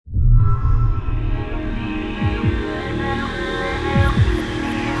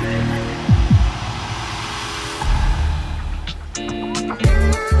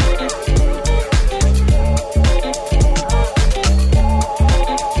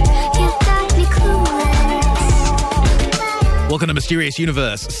Welcome to Mysterious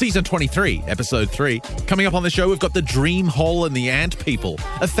Universe, Season 23, Episode 3. Coming up on the show, we've got the Dream Hole and the Ant People,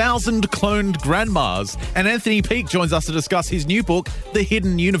 1,000 cloned grandmas, and Anthony Peake joins us to discuss his new book, The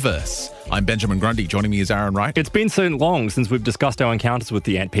Hidden Universe. I'm Benjamin Grundy. Joining me is Aaron Wright. It's been so long since we've discussed our encounters with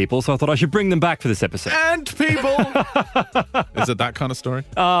the ant people, so I thought I should bring them back for this episode. Ant people! Is it that kind of story?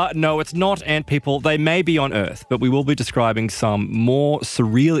 No, it's not ant people. They may be on Earth, but we will be describing some more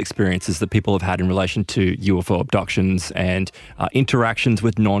surreal experiences that people have had in relation to UFO abductions and interactions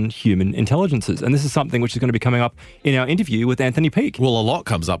with non-human intelligences. And this is something which is going to be coming up in our interview with Anthony Peake. Well, a lot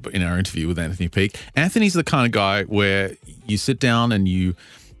comes up in our interview with Anthony Peake. Anthony's the kind of guy where you sit down and you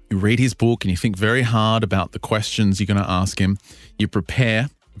read his book and you think very hard about the questions you're going to ask him. You prepare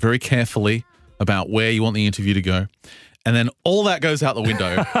very carefully about where you want the interview to go. And then all that goes out the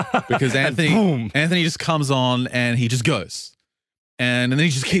window because Anthony just comes on and he just goes. And then he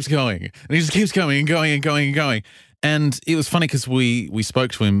just keeps going. And he just keeps going and going and going and going. And it was funny because we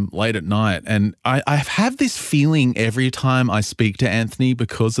spoke to him late at night. And I have this feeling every time I speak to Anthony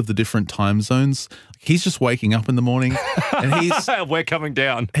because of the different time zones. He's just waking up in the morning and we're coming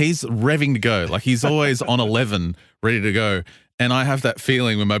down. He's revving to go. Like he's always on 11, ready to go. And I have that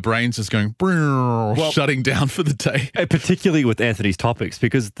feeling when my brain's just going, shutting down for the day. Particularly with Anthony's topics,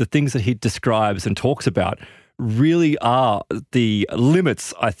 because the things that he describes and talks about really are the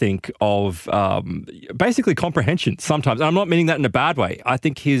limits, I think, of basically comprehension sometimes. And I'm not meaning that in a bad way. I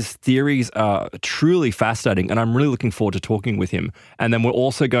think his theories are truly fascinating, and I'm really looking forward to talking with him. And then we're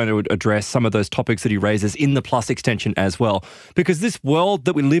also going to address some of those topics that he raises in the Plus extension as well. Because this world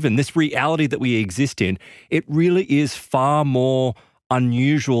that we live in, this reality that we exist in, it really is far more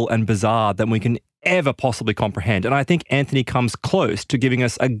unusual and bizarre than we can ever possibly comprehend. And I think Anthony comes close to giving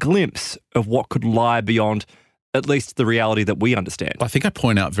us a glimpse of what could lie beyond at least the reality that we understand. I think I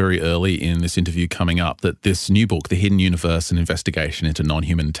point out very early in this interview coming up that this new book, The Hidden Universe, An Investigation into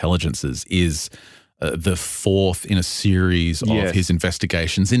Non-Human Intelligences, is the fourth in a series of his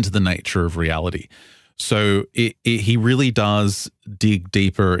investigations into the nature of reality. So he really does dig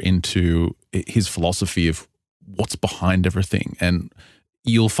deeper into his philosophy of what's behind everything. And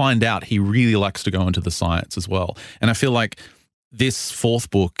you'll find out he really likes to go into the science as well. And I feel like this fourth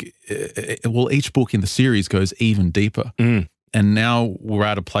book, each book in the series goes even deeper. And now we're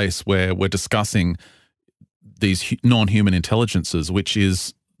at a place where we're discussing these non-human intelligences, which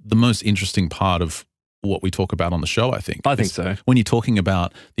is the most interesting part of what we talk about on the show, I think. I think so. When you're talking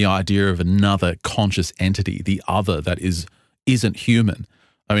about the idea of another conscious entity, the other that isn't human,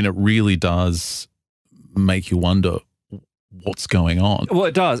 I mean, it really does make you wonder what's going on. Well,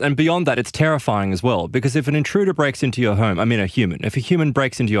 it does. And beyond that, it's terrifying as well. Because if an intruder breaks into your home, if a human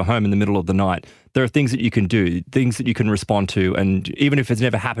breaks into your home in the middle of the night, there are things that you can do, things that you can respond to. And even if it's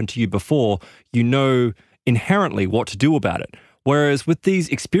never happened to you before, you know inherently what to do about it. Whereas with these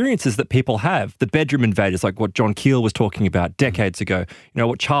experiences that people have, the bedroom invaders, like what John Keel was talking about decades ago,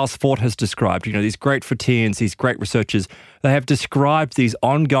 what Charles Fort has described, these great Forteans, these great researchers, they have described these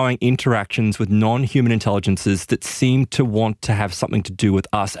ongoing interactions with non-human intelligences that seem to want to have something to do with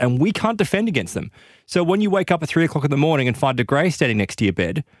us, and we can't defend against them. So when you wake up at 3 o'clock in the morning and find a grey standing next to your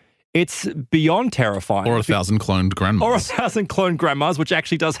bed, it's beyond terrifying. Or 1,000 cloned grandmas. Or 1,000 cloned grandmas, which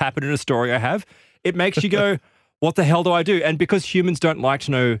actually does happen in a story I have. It makes you go, what the hell do I do? And because humans don't like to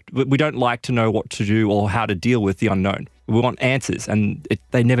know, we don't like to know what to do or how to deal with the unknown. We want answers, and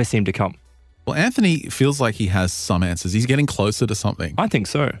they never seem to come. Well, Anthony feels like he has some answers. He's getting closer to something. I think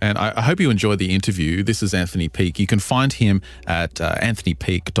so. And I hope you enjoyed the interview. This is Anthony Peake. You can find him at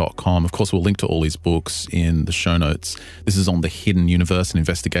anthonypeake.com. Of course, we'll link to all his books in the show notes. This is on The Hidden Universe, an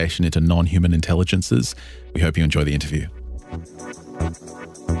investigation into non-human intelligences. We hope you enjoy the interview.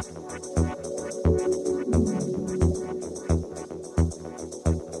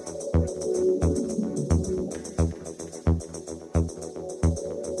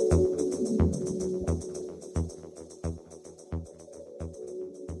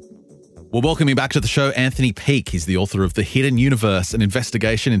 Well, welcoming back to the show, Anthony Peake. He's the author of The Hidden Universe, an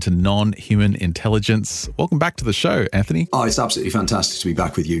investigation into non-human intelligence. Welcome back to the show, Anthony. Oh, it's absolutely fantastic to be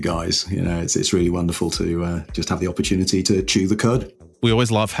back with you guys. It's really wonderful to just have the opportunity to chew the cud. We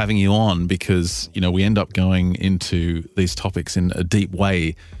always love having you on because, we end up going into these topics in a deep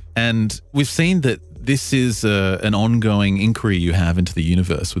way. And we've seen that this is an ongoing inquiry you have into the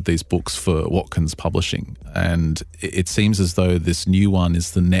universe with these books for Watkins Publishing. And it seems as though this new one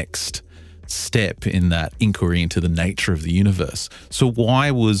is the next step in that inquiry into the nature of the universe. So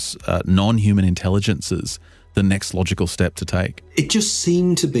why was non-human intelligences the next logical step to take? It just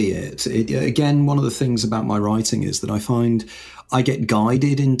seemed to be it. Again, one of the things about my writing is that I find I get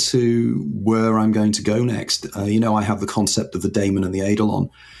guided into where I'm going to go next. I have the concept of the daemon and the eidolon,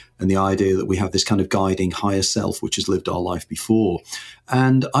 and the idea that we have this kind of guiding higher self which has lived our life before.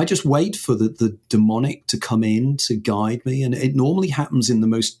 And I just wait for the demonic to come in to guide me. And it normally happens in the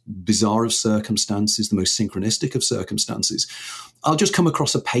most bizarre of circumstances, the most synchronistic of circumstances. I'll just come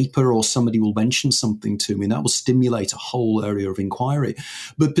across a paper or somebody will mention something to me, and that will stimulate a whole area of inquiry.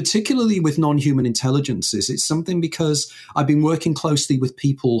 But particularly with non-human intelligences, it's something because I've been working closely with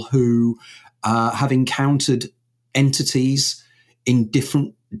people who have encountered entities in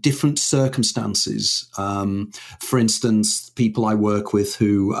different circumstances. For instance, people I work with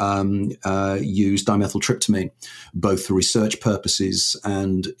who use dimethyltryptamine, both for research purposes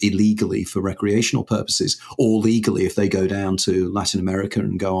and illegally for recreational purposes, or legally if they go down to Latin America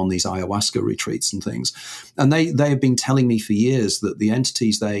and go on these ayahuasca retreats and things. And they have been telling me for years that the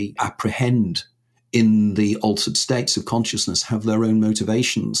entities they apprehend in the altered states of consciousness have their own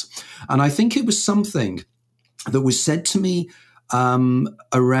motivations. And I think it was something that was said to me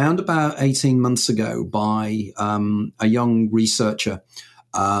around about 18 months ago by a young researcher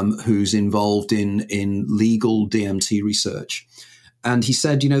who's involved in legal DMT research. And he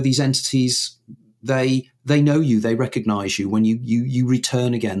said, these entities, they know you, they recognize you. When you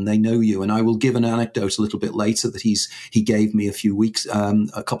return again, they know you. And I will give an anecdote a little bit later that he gave me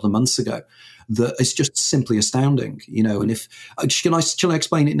a couple of months ago. That it's just simply astounding, and if shall I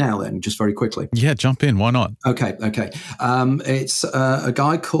explain it now then, just very quickly? Yeah, jump in. Why not? Okay. It's a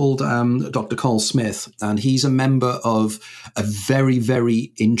guy called Dr. Carl Smith, and he's a member of a very,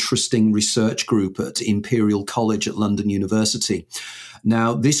 very interesting research group at Imperial College at London University.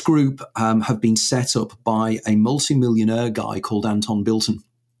 Now, this group have been set up by a multimillionaire guy called Anton Bilton.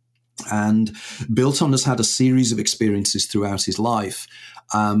 And Bilton has had a series of experiences throughout his life.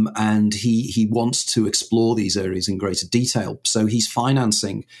 And he wants to explore these areas in greater detail. So he's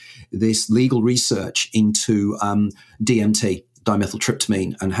financing this legal research into DMT,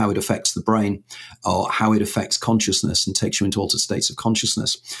 dimethyltryptamine, and how it affects the brain, or how it affects consciousness and takes you into altered states of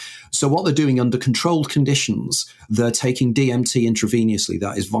consciousness. So what they're doing under controlled conditions, they're taking DMT intravenously,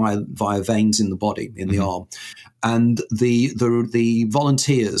 that is via veins in the body, in the arm. And the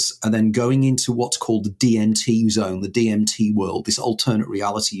volunteers are then going into what's called the DMT zone, the DMT world, this alternate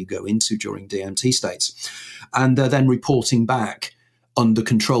reality you go into during DMT states. And they're then reporting back under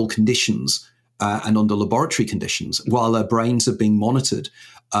controlled conditions and under laboratory conditions while their brains are being monitored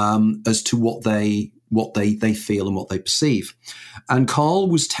as to what they feel and what they perceive. And Carl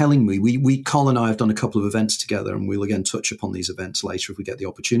was telling me, Carl and I have done a couple of events together, and we'll again touch upon these events later if we get the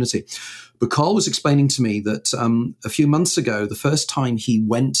opportunity. But Carl was explaining to me that a few months ago, the first time he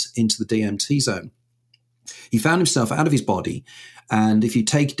went into the DMT zone, he found himself out of his body. And if you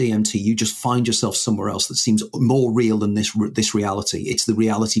take DMT, you just find yourself somewhere else that seems more real than this reality. It's the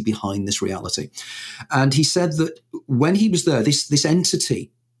reality behind this reality. And he said that when he was there, this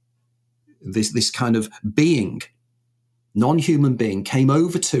entity, this kind of being, non-human being, came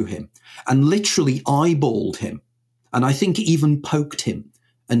over to him and literally eyeballed him. And I think even poked him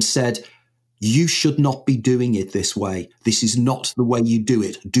and said, "You should not be doing it this way. This is not the way you do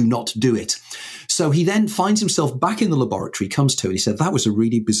it. Do not do it." So he then finds himself back in the laboratory, comes to it. He said, "That was a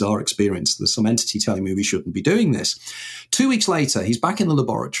really bizarre experience. There's some entity telling me we shouldn't be doing this." 2 weeks later, he's back in the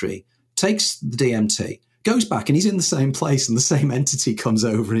laboratory, takes the DMT, goes back, and he's in the same place, and the same entity comes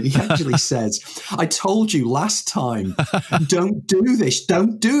over, and he actually says, "I told you last time, don't do this.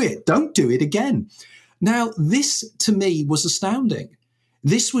 Don't do it. Don't do it again." Now, this to me was astounding.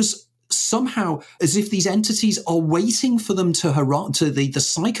 This was somehow as if these entities are waiting for them to the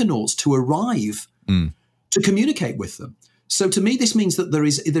psychonauts to arrive to communicate with them. So to me, this means that there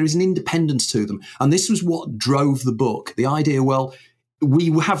is an independence to them. And this was what drove the book. The idea, well,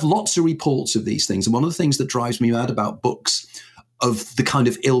 we have lots of reports of these things. And one of the things that drives me mad about books of the kind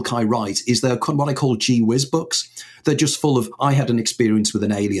of ilk I write is they're what I call gee whiz books. They're just full of, I had an experience with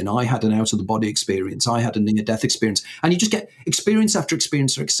an alien, I had an out-of-the-body experience, I had a near-death experience. And you just get experience after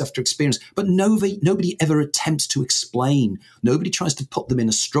experience after experience. But nobody ever attempts to explain. Nobody tries to put them in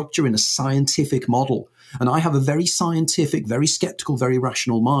a structure, in a scientific model. And I have a very scientific, very skeptical, very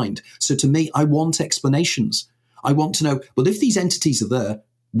rational mind. So to me, I want explanations. I want to know, well, if these entities are there,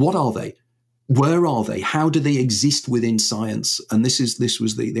 what are they? Where are they? How do they exist within science? And this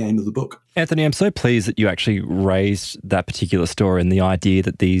was the aim of the book. Anthony, I'm so pleased that you actually raised that particular story and the idea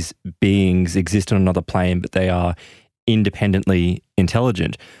that these beings exist on another plane, but they are independently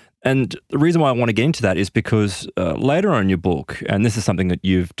intelligent. And the reason why I want to get into that is because later on in your book, and this is something that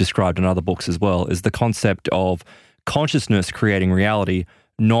you've described in other books as well, is the concept of consciousness creating reality,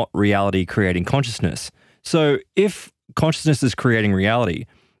 not reality creating consciousness. So if consciousness is creating reality.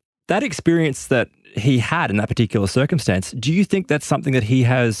 That experience that he had in that particular circumstance, do you think that's something that he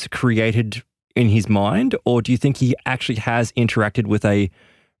has created in his mind, or do you think he actually has interacted with a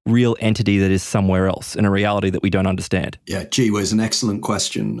real entity that is somewhere else in a reality that we don't understand? Yeah, gee whiz, an excellent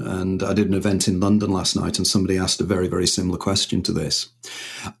question. And I did an event in London last night and somebody asked a very, very similar question to this.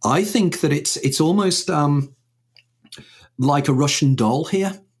 I think that it's almost like a Russian doll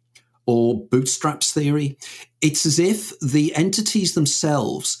here, or bootstraps theory. It's as if the entities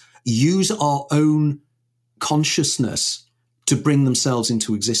themselves use our own consciousness to bring themselves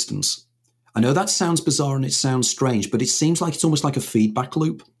into existence. I know that sounds bizarre and it sounds strange, but it seems like it's almost like a feedback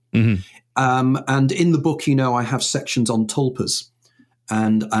loop. Mm-hmm. And in the book, I have sections on tulpas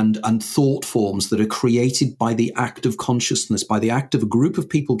and thought forms that are created by the act of consciousness, by the act of a group of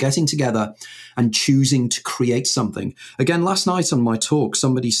people getting together and choosing to create something. Again, last night on my talk,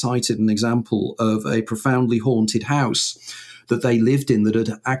 somebody cited an example of a profoundly haunted house that they lived in that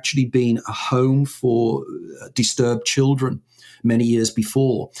had actually been a home for disturbed children many years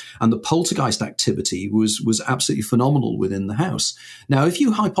before. And the poltergeist activity was absolutely phenomenal within the house. Now, if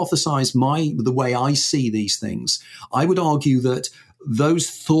you hypothesize the way I see these things, I would argue that those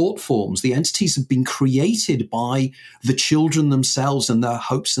thought forms, the entities, have been created by the children themselves and their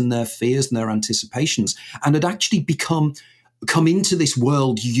hopes and their fears and their anticipations, and had actually come into this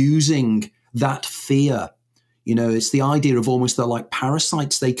world using that fear. It's the idea of almost they're like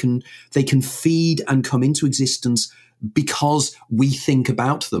parasites. They can feed and come into existence because we think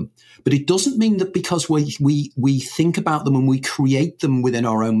about them. But it doesn't mean that because we think about them and we create them within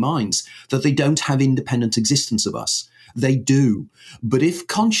our own minds, that they don't have independent existence of us. They do. But if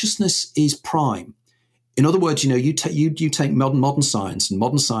consciousness is prime, in other words, you take modern science, and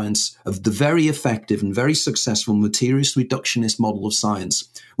modern science of the very effective and very successful materialist reductionist model of science,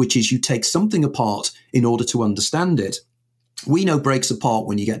 which is you take something apart in order to understand it. We know breaks apart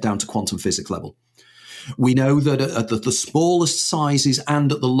when you get down to quantum physics level. We know that at the smallest sizes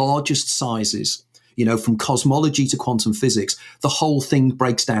and at the largest sizes, from cosmology to quantum physics, the whole thing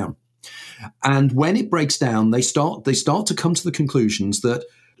breaks down. And when it breaks down, they start to come to the conclusions that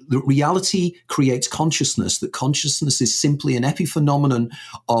reality creates consciousness, that consciousness is simply an epiphenomenon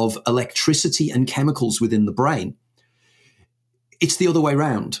of electricity and chemicals within the brain. It's the other way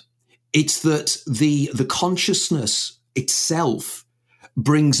around. It's that the consciousness itself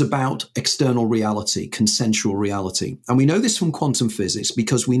brings about external reality, consensual reality. And we know this from quantum physics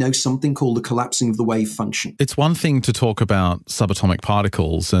because we know something called the collapsing of the wave function. It's one thing to talk about subatomic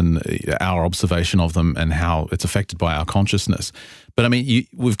particles and our observation of them and how it's affected by our consciousness. But I mean,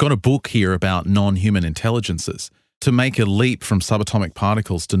 we've got a book here about non-human intelligences. To make a leap from subatomic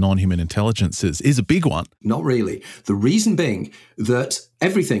particles to non-human intelligences is a big one. Not really. The reason being that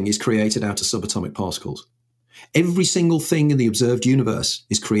everything is created out of subatomic particles. Every single thing in the observed universe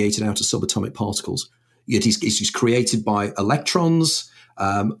is created out of subatomic particles. It is created by electrons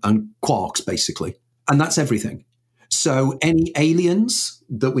and quarks, basically. And that's everything. So any aliens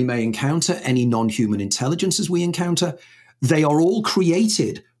that we may encounter, any non-human intelligences we encounter, they are all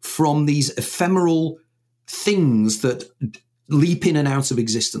created from these ephemeral things that leap in and out of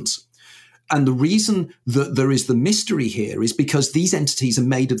existence. And the reason that there is the mystery here is because these entities are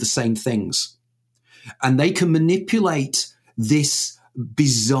made of the same things. And they can manipulate this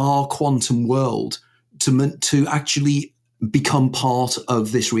bizarre quantum world to actually become part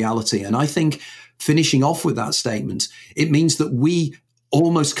of this reality. And I think finishing off with that statement, it means that we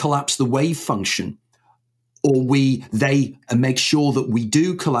almost collapse the wave function, or they make sure that we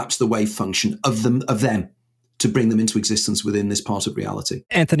do collapse the wave function of them to bring them into existence within this part of reality.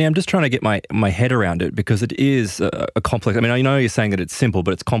 Anthony, I'm just trying to get my head around it because it is a complex. I mean, I know you're saying that it's simple,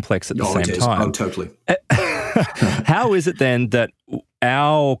 but it's complex at the same time. Oh, totally. How is it then that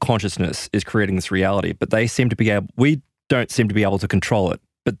our consciousness is creating this reality, but we don't seem to be able to control it,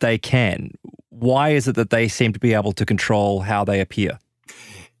 but they can? Why is it that they seem to be able to control how they appear?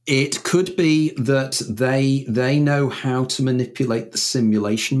 It could be that they know how to manipulate the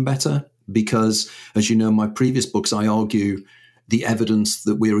simulation better. Because, as you know, in my previous books, I argue the evidence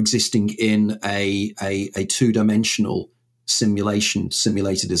that we're existing in a two-dimensional simulation,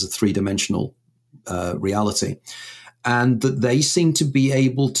 simulated as a three-dimensional reality, and that they seem to be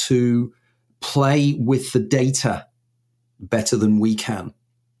able to play with the data better than we can.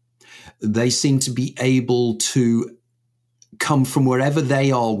 They seem to be able to come from wherever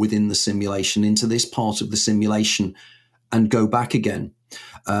they are within the simulation into this part of the simulation and go back again.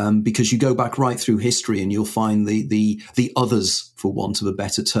 because you go back right through history and you'll find the others, for want of a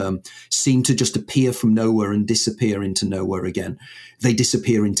better term, seem to just appear from nowhere and disappear into nowhere again. They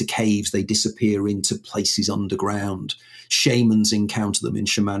disappear into caves. They disappear into places underground. Shamans encounter them in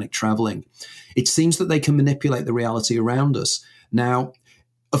shamanic traveling. It seems that they can manipulate the reality around us. Now,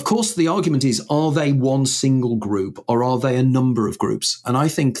 of course, the argument is, are they one single group or are they a number of groups? And I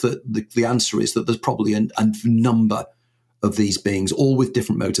think that the answer is that there's probably a number of these beings, all with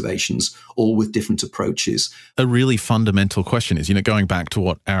different motivations, all with different approaches. A really fundamental question is, going back to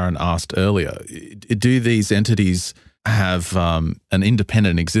what Aaron asked earlier, do these entities have an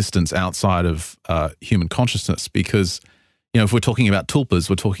independent existence outside of human consciousness? Because, if we're talking about tulpas,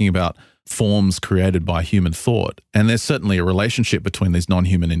 we're talking about forms created by human thought. And there's certainly a relationship between these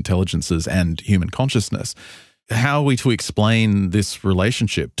non-human intelligences and human consciousness. How are we to explain this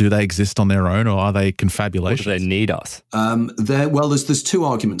relationship? Do they exist on their own, or are they confabulations? Or do they need us? There's two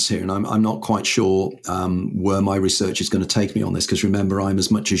arguments here, and I'm not quite sure where my research is going to take me on this, because remember, I'm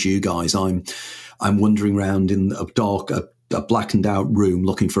as much as you guys. I'm wandering around in a dark, a blackened out room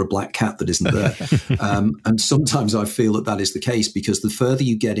looking for a black cat that isn't there. And sometimes I feel that is the case, because the further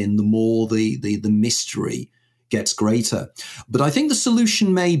you get in, the more the mystery gets greater. But I think the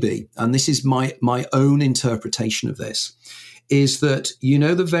solution may be, and this is my own interpretation of this, is that, you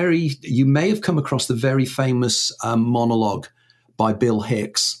may have come across the very famous monologue by Bill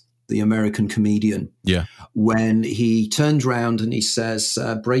Hicks, the American comedian. Yeah. When he turned around and he says,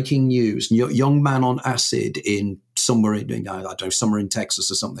 breaking news, young man on acid in somewhere in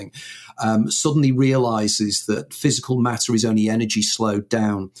Texas or something, suddenly realizes that physical matter is only energy slowed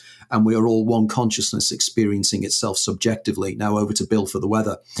down, and we are all one consciousness experiencing itself subjectively. Now over to Bill for the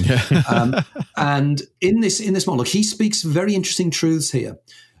weather. Yeah. And in this monologue, he speaks very interesting truths here,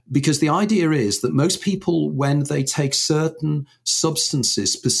 because the idea is that most people, when they take certain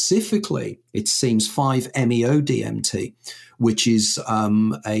substances, specifically, it seems 5-MeO-DMT, which is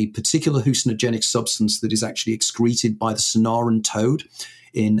a particular hallucinogenic substance that is actually excreted by the Sonoran toad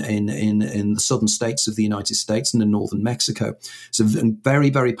in the southern states of the United States and in northern Mexico. It's a very,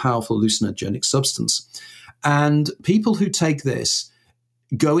 very powerful hallucinogenic substance. And people who take this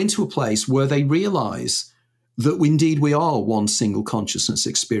go into a place where they realize that indeed we are one single consciousness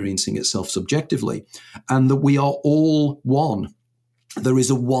experiencing itself subjectively, and that we are all one. There is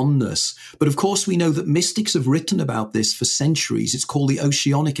a oneness. But of course, we know that mystics have written about this for centuries. It's called the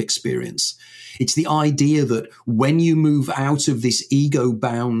oceanic experience. It's the idea that when you move out of this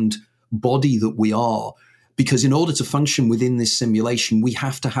ego-bound body that we are, because in order to function within this simulation, we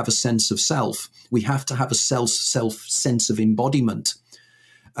have to have a sense of self. We have to have a self sense of embodiment.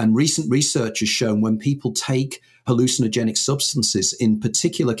 And recent research has shown when people take hallucinogenic substances, in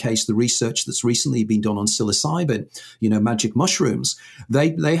particular case, the research that's recently been done on psilocybin, magic mushrooms,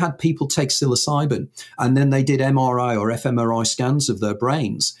 they had people take psilocybin and then they did MRI or fMRI scans of their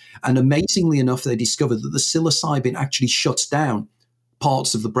brains. And amazingly enough, they discovered that the psilocybin actually shuts down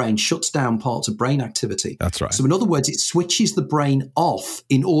parts of the brain, shuts down parts of brain activity. That's right. So in other words, it switches the brain off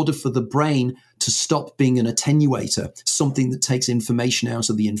in order for the brain to stop being an attenuator, something that takes information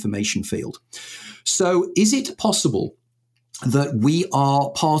out of the information field. So is it possible that we are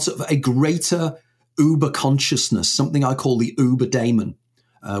part of a greater uber consciousness, something I call the uber daemon,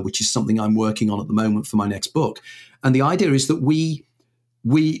 which is something I'm working on at the moment for my next book? And the idea is that we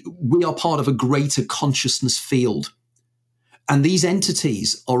are part of a greater consciousness field. And these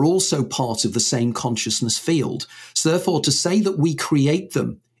entities are also part of the same consciousness field. So therefore, to say that we create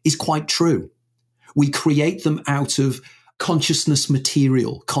them is quite true. We create them out of consciousness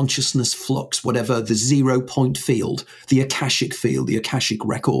material, consciousness flux, whatever, the 0 point field, the Akashic field, the Akashic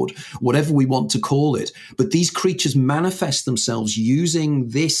record, whatever we want to call it. But these creatures manifest themselves using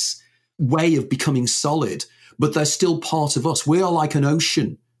this way of becoming solid, but they're still part of us. We are like an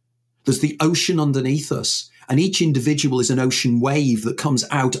ocean. There's the ocean underneath us. And each individual is an ocean wave that comes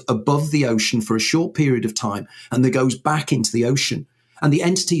out above the ocean for a short period of time and that goes back into the ocean. And the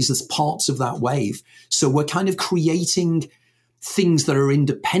entities as parts of that wave. So we're kind of creating things that are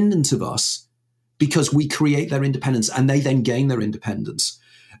independent of us because we create their independence and they then gain their independence.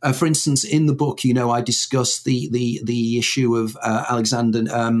 For instance, in the book, I discuss the issue of Alexander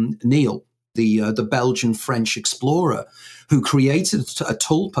Neil, the Belgian-French explorer who created a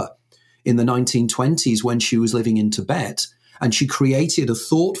tulpa in the 1920s when she was living in Tibet, and she created a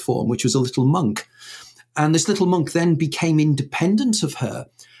thought form, which was a little monk. And this little monk then became independent of her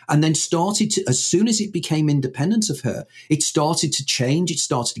and then started to, as soon as it became independent of her, it started to change. It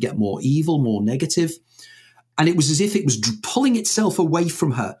started to get more evil, more negative. And it was as if it was pulling itself away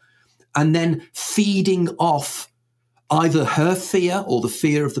from her and then feeding off either her fear or the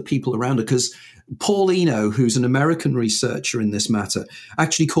fear of the people around her. Because Paul Eno, who's an American researcher in this matter,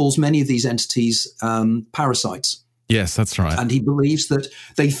 actually calls many of these entities parasites. Yes, that's right. And he believes that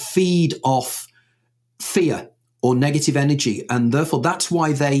they feed off fear or negative energy. And therefore, that's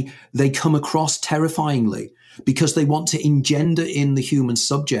why they come across terrifyingly, because they want to engender in the human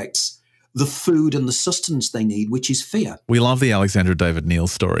subjects the food and the sustenance they need, which is fear. We love the Alexandra David Neal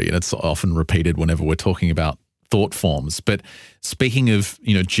story, and it's often repeated whenever we're talking about thought forms. But speaking of,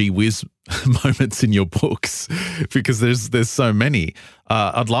 gee whiz moments in your books, because there's so many,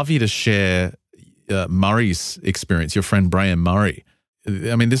 I'd love you to share Murray's experience, your friend Graham Murray.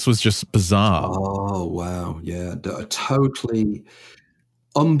 I mean, this was just bizarre. Oh, wow. Yeah, totally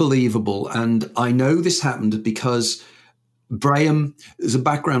unbelievable. And I know this happened because Graham, there's a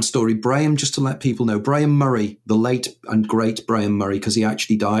background story. Graham, just to let people know, Graham Murray, the late and great Graham Murray, because he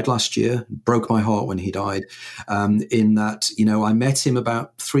actually died last year, broke my heart when he died, in that, I met him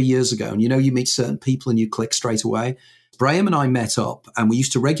about 3 years ago. And, you meet certain people and you click straight away. Graham and I met up, and we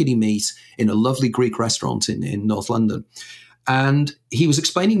used to regularly meet in a lovely Greek restaurant in North London. And he was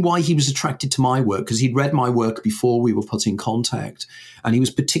explaining why he was attracted to my work, because he'd read my work before we were put in contact. And he was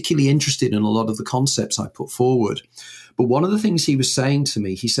particularly interested in a lot of the concepts I put forward. But one of the things he was saying to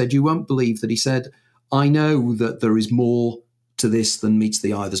me, he said, you won't believe that. He said, I know that there is more to this than meets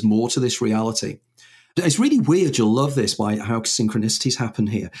the eye. There's more to this reality. It's really weird. You'll love this, by how synchronicities happen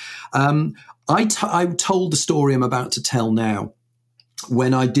here. I told the story I'm about to tell now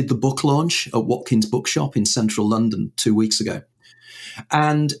when I did the book launch at Watkins Bookshop in central London 2 weeks ago.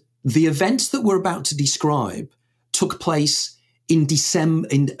 And the events that we're about to describe took place in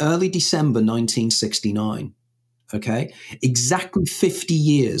early December 1969. Okay, exactly 50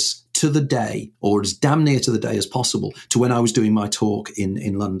 years to the day, or as damn near to the day as possible, to when I was doing my talk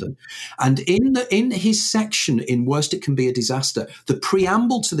in London. And in his section in Worst It Can Be a Disaster, the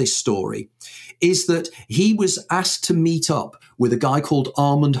preamble to this story is that he was asked to meet up with a guy called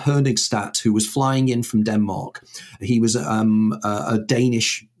Armand Herningstat, who was flying in from Denmark. He was a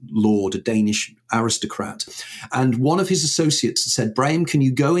Danish lord, a Danish aristocrat. And one of his associates said, Graham, can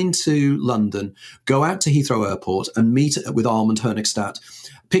you go into London, go out to Heathrow Airport and meet with Armand Herningstat,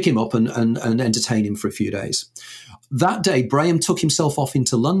 pick him up and entertain him for a few days. That day, Graham took himself off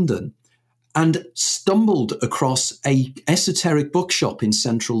into London and stumbled across a esoteric bookshop in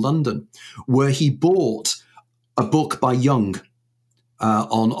central London where he bought a book by Jung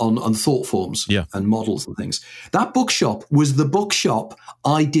on thought forms and models and things. That bookshop was the bookshop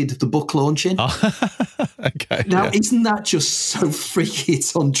I did the book launch in. Okay. Now, isn't that just so freaky?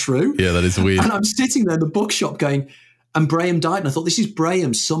 It's untrue. Yeah, that is weird. And I'm sitting there in the bookshop going, and Graham died. And I thought, this is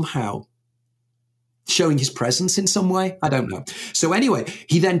Graham somehow showing his presence in some way. I don't know. So anyway,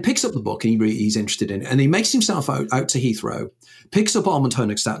 he then picks up the book and he's interested in it. And he makes himself out to Heathrow, picks up Armand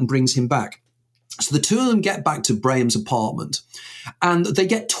Herningstat and brings him back. So the two of them get back to Graham's apartment and they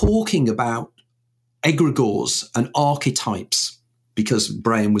get talking about egregores and archetypes, because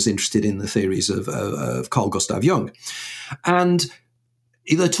Graham was interested in the theories of Carl Gustav Jung. And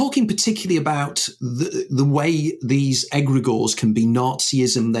they're talking particularly about the way these egregores can be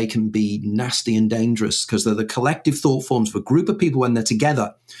Nazism, they can be nasty and dangerous, because they're the collective thought forms of a group of people when they're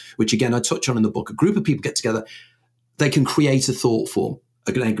together, which again I touch on in the book. A group of people get together, they can create a thought form,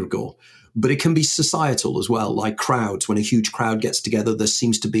 an egregore. But it can be societal as well, like crowds. When a huge crowd gets together, there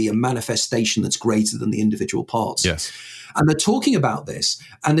seems to be a manifestation that's greater than the individual parts. Yes. And they're talking about this.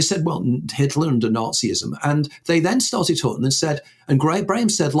 And they said, well, Hitler under Nazism. And they then started talking and said, and Graham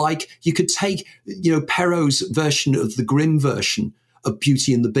said, like, you could take, Perrault's version of the Grimm version of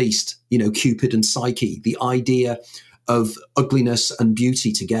Beauty and the Beast, Cupid and Psyche, the idea of ugliness and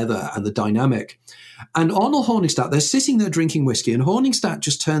beauty together and the dynamic. And Arnold Herningstat, they're sitting there drinking whiskey, and Herningstat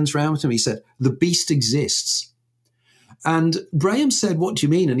just turns around to me. He said, the beast exists. And Graham said, what do you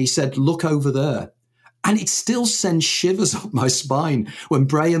mean? And he said, look over there. And it still sends shivers up my spine when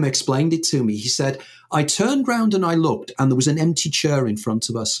Graham explained it to me. He said, I turned round and I looked, and there was an empty chair in front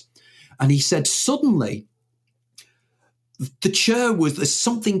of us. And he said, suddenly, the chair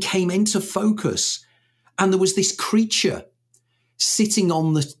something came into focus, and there was this creature sitting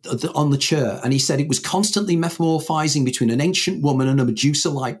on the chair. And he said it was constantly metamorphizing between an ancient woman and a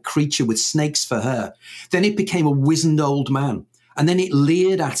Medusa-like creature with snakes for hair. Then it became a wizened old man. And then it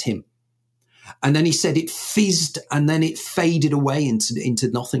leered at him. And then he said it fizzed and then it faded away into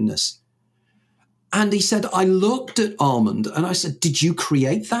nothingness. And he said, I looked at Armand and I said, did you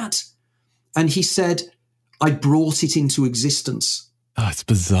create that? And he said, I brought it into existence. Oh, it's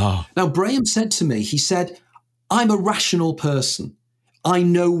bizarre. Now, Graham said to me, he said, I'm a rational person. I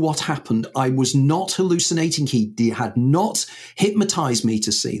know what happened. I was not hallucinating. He had not hypnotized me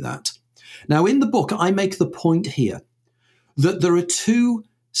to see that. Now, in the book, I make the point here that there are two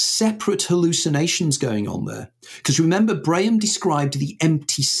separate hallucinations going on there. Because remember, Braham described the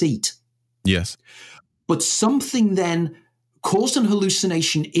empty seat. Yes. But something then caused an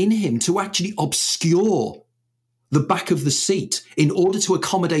hallucination in him to actually obscure the back of the seat in order to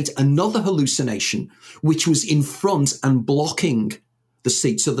accommodate another hallucination, which was in front and blocking the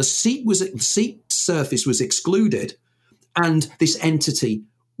seat. So the seat surface was excluded, and this entity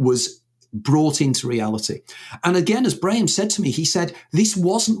was brought into reality. And again, as Braham said to me, he said, this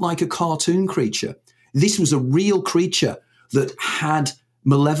wasn't like a cartoon creature. This was a real creature that had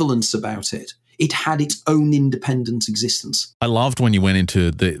malevolence about it. It had its own independent existence. I loved when you went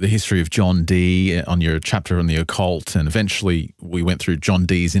into the history of John Dee on your chapter on the occult, and eventually we went through John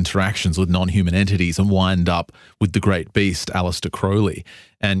Dee's interactions with non-human entities and wind up with the great beast, Aleister Crowley.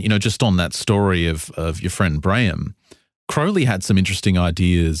 And, just on that story of your friend Braham, Crowley had some interesting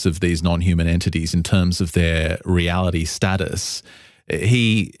ideas of these non-human entities in terms of their reality status.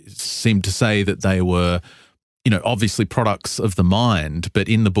 He seemed to say that they were obviously products of the mind, but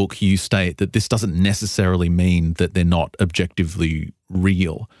in the book you state that this doesn't necessarily mean that they're not objectively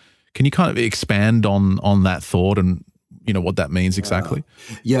real. Can you kind of expand on that thought and what that means exactly?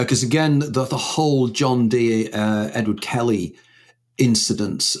 Yeah, because again, the whole John Dee, Edward Kelly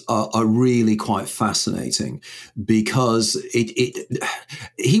incidents are really quite fascinating, because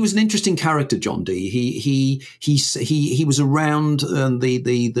he was an interesting character, John Dee. He was around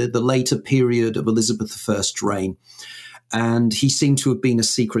the later period of Elizabeth I's reign, and he seemed to have been a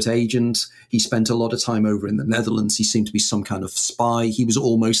secret agent. He spent a lot of time over in the Netherlands. He seemed to be some kind of spy. He was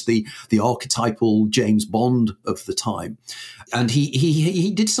almost the archetypal James Bond of the time. And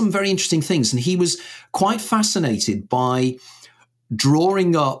he did some very interesting things, and he was quite fascinated by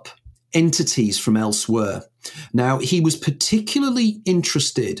drawing up entities from elsewhere. Now, he was particularly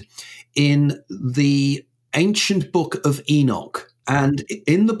interested in the ancient book of Enoch. And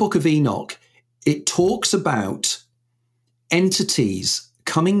in the book of Enoch, it talks about entities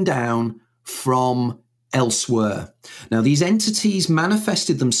coming down from elsewhere. Now, these entities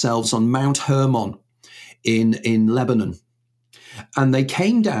manifested themselves on Mount Hermon in Lebanon. And they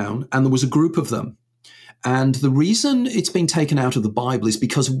came down, and there was a group of them. And the reason it's been taken out of the Bible is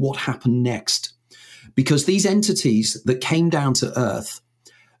because of what happened next. Because these entities that came down to earth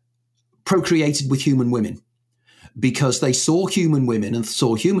procreated with human women, because they saw human women and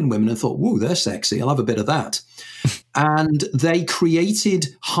thought, whoa, they're sexy. I'll have a bit of that. And they created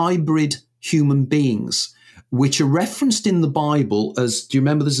hybrid human beings, which are referenced in the Bible as, do you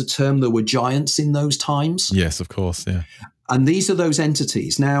remember there's a term, there were giants in those times? Yes, of course, yeah. And these are those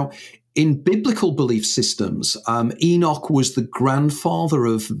entities. Now, in biblical belief systems, Enoch was the grandfather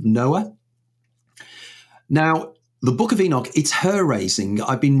of Noah. Now, the book of Enoch, it's hair-raising.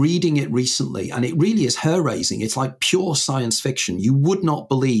 I've been reading it recently, and it really is hair-raising. It's like pure science fiction. You would not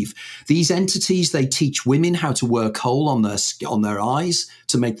believe. These entities, they teach women how to wear kohl on their eyes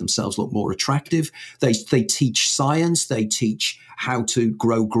to make themselves look more attractive. They teach science. They teach how to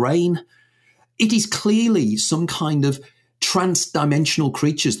grow grain. It is clearly some kind of trans-dimensional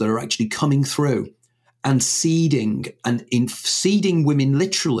creatures that are actually coming through and seeding women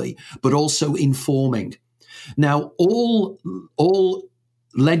literally, but also informing. Now, all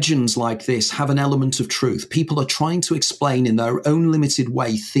legends like this have an element of truth. People are trying to explain in their own limited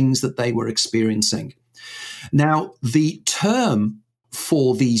way things that they were experiencing. Now, the term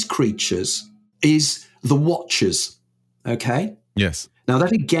for these creatures is the Watchers, okay? Yes. Now,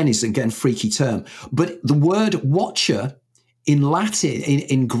 that again is a freaky term, but the word Watcher in Latin,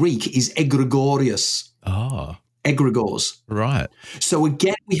 in Greek, is egregorius. Ah. Egregores. Right. So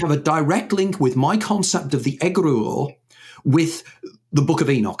again, we have a direct link with my concept of the egregore with the Book of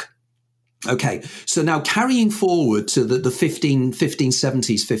Enoch. Okay, so now carrying forward to the 1570s,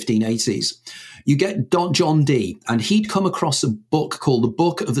 1580s, you get John Dee, and he'd come across a book called The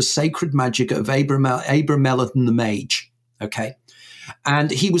Book of the Sacred Magic of Abramelech the Mage. Okay. And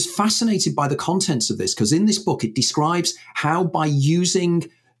he was fascinated by the contents of this, because in this book, it describes how by using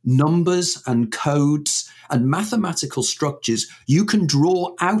numbers and codes and mathematical structures, you can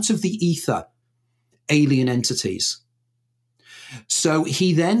draw out of the ether alien entities. So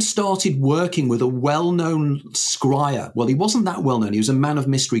he then started working with a well-known scryer. Well, he wasn't that well-known. He was a man of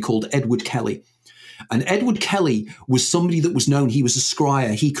mystery called Edward Kelly. And Edward Kelly was somebody that was known. He was a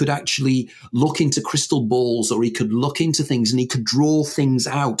scryer. He could actually look into crystal balls, or he could look into things, and he could draw things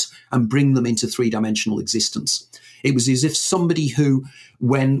out and bring them into three-dimensional existence. It was as if somebody who,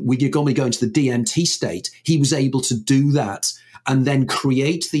 when we normally go into the DMT state, he was able to do that and then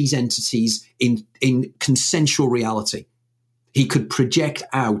create these entities in consensual reality. He could project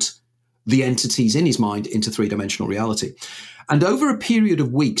out the entities in his mind into three-dimensional reality. And over a period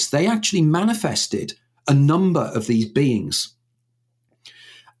of weeks, they actually manifested a number of these beings.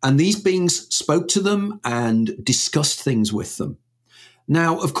 And these beings spoke to them and discussed things with them.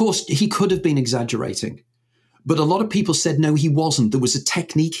 Now, of course, he could have been exaggerating, but a lot of people said, no, he wasn't. There was a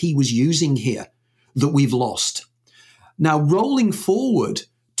technique he was using here that we've lost. Now, rolling forward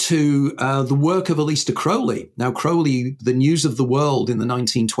to the work of Aleister Crowley. Now, Crowley, the News of the World in the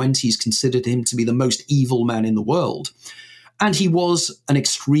 1920s, considered him to be the most evil man in the world. And he was an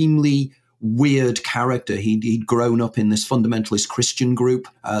extremely weird character. He'd grown up in this fundamentalist Christian group,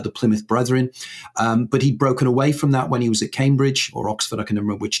 the Plymouth Brethren, but he'd broken away from that when he was at Cambridge or Oxford, I can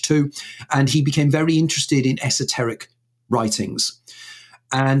remember which two, and he became very interested in esoteric writings.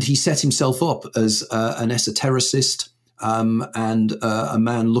 And he set himself up as an esotericist and a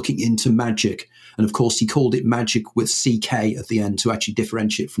man looking into magic. And of course, he called it magic with CK at the end to actually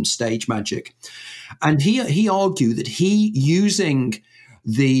differentiate from stage magic. And he argued that he, using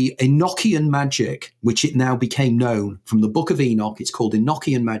the Enochian magic, which it now became known from the Book of Enoch, it's called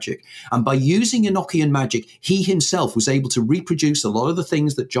Enochian magic. And by using Enochian magic, he himself was able to reproduce a lot of the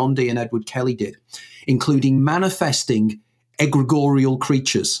things that John Dee and Edward Kelly did, including manifesting egregorial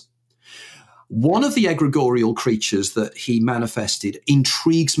creatures. One of the egregorial creatures that he manifested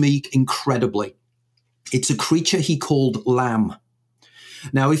intrigues me incredibly. It's a creature he called Lamb.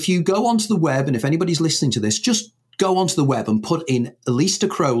 Now, if you go onto the web, and if anybody's listening to this, just go onto the web and put in Aleister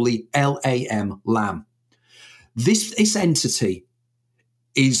Crowley, Lam, Lamb. This entity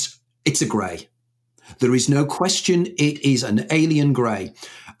it's a grey. There is no question it is an alien grey.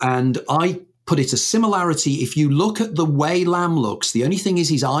 And I put it a similarity. If you look at the way Lamb looks, the only thing is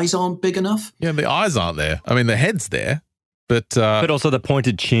his eyes aren't big enough. Yeah, the eyes aren't there. I mean, the head's there. But also the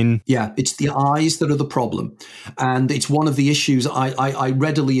pointed chin. Yeah, it's the eyes that are the problem. And it's one of the issues. I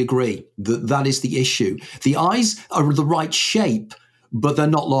readily agree that is the issue. The eyes are the right shape, but they're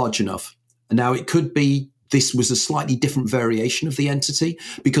not large enough. Now, it could be this was a slightly different variation of the entity,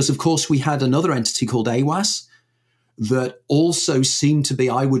 because, of course, we had another entity called Aiwass that also seemed to be,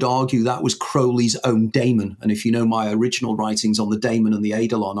 I would argue, that was Crowley's own daemon. And if you know my original writings on the daemon and the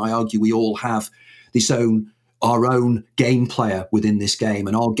Eidolon, I argue we all have our own game player within this game,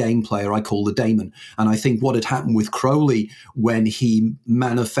 and our game player I call the daemon. And I think what had happened with Crowley when he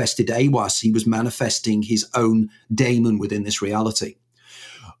manifested Aiwass, he was manifesting his own daemon within this reality.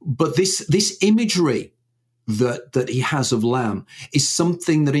 But this imagery that he has of Lamb is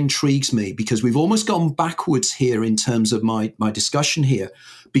something that intrigues me, because we've almost gone backwards here in terms of my discussion here,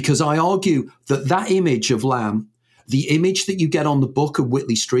 because I argue that image of Lamb, the image that you get on the book of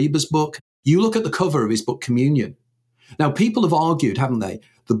Whitley Strieber's book, you look at the cover of his book Communion. Now, people have argued, haven't they?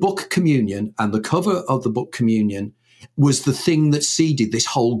 The book Communion and the cover of the book Communion was the thing that seeded this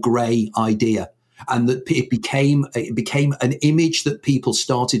whole grey idea, and that it became an image that people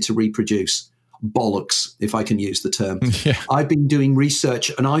started to reproduce. Bollocks, if I can use the term. Yeah. I've been doing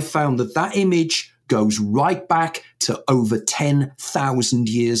research, and I found that image goes right back to over 10,000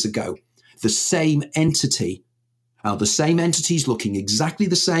 years ago. The same entity. The same entities looking exactly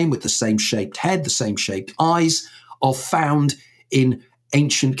the same, with the same shaped head, the same shaped eyes, are found in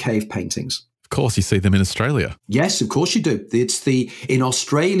ancient cave paintings. Of course, you see them in Australia. Yes, of course you do. In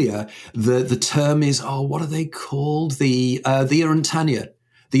Australia, the term is, what are they called? The Irantania.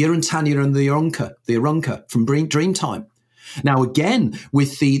 The Irantania and the Arunca from Dreamtime. Now, again,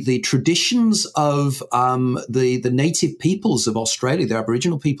 with the traditions of the native peoples of Australia, the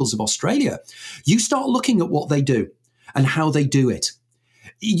Aboriginal peoples of Australia, you start looking at what they do and how they do it.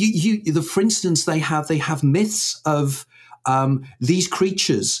 For instance, they have myths of these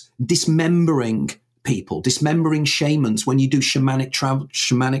creatures dismembering people, dismembering shamans. When you do shamanic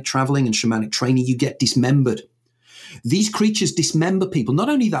traveling and shamanic training, you get dismembered. These creatures dismember people. Not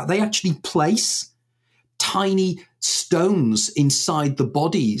only that, they actually place tiny stones inside the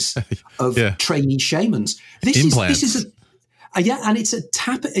bodies of trainee shamans. Implants. This is and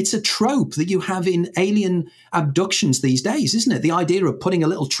it's a trope that you have in alien abductions these days, isn't it? The idea of putting a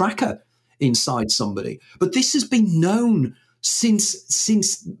little tracker inside somebody. But this has been known since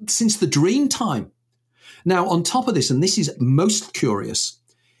the dream time. Now, on top of this, and this is most curious,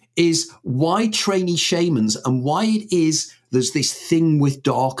 is why trainee shamans and why it is there's this thing with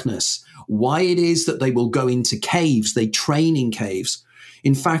darkness, why it is that they will go into caves, they train in caves.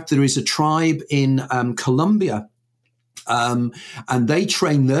 In fact, there is a tribe in Colombia, and they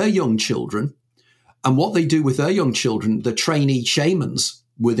train their young children. And what they do with their young children, the trainee shamans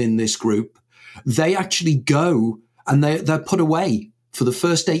within this group, they actually go And they're put away for the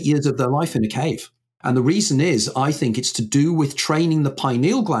first 8 years of their life in a cave. And the reason is, I think it's to do with training the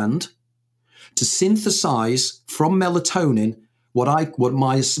pineal gland to synthesize from melatonin what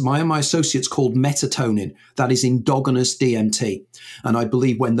my associates called metatonin, that is endogenous DMT. And I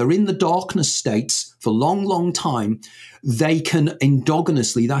believe when they're in the darkness states for a long, long time, they can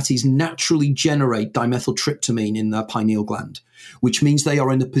endogenously, that is naturally generate dimethyltryptamine in their pineal gland, which means they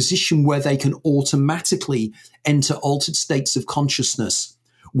are in a position where they can automatically enter altered states of consciousness,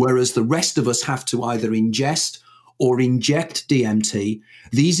 whereas the rest of us have to either ingest or inject DMT.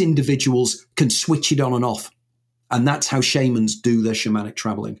 These individuals can switch it on and off. And that's how shamans do their shamanic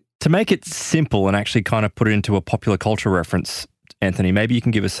traveling. To make it simple and actually kind of put it into a popular culture reference, Anthony, maybe you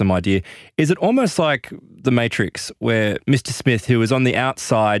can give us some idea. Is it almost like The Matrix, where Mr. Smith, who is on the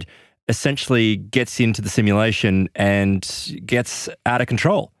outside, essentially gets into the simulation and gets out of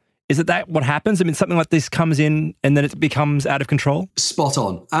control? Is it that what happens? I mean, something like this comes in and then it becomes out of control? Spot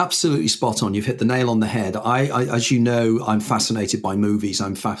on. Absolutely spot on. You've hit the nail on the head. I as you know, I'm fascinated by movies.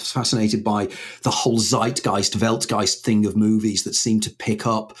 I'm fascinated by the whole Weltgeist thing of movies that seem to pick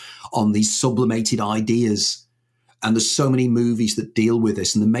up on these sublimated ideas. And there's so many movies that deal with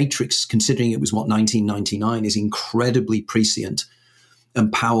this. And The Matrix, considering it was, 1999, is incredibly prescient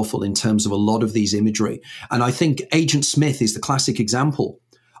and powerful in terms of a lot of these imagery. And I think Agent Smith is the classic example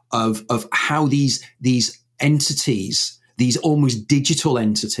of how these entities, these almost digital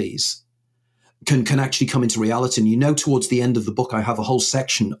entities, can actually come into reality. And you know, towards the end of the book, I have a whole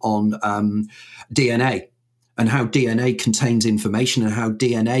section on DNA and how DNA contains information and how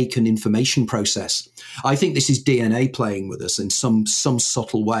DNA can information process. I think this is DNA playing with us in some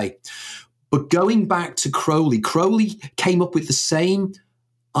subtle way. But going back to Crowley came up with the same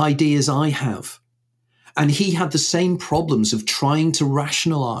ideas I have. And he had the same problems of trying to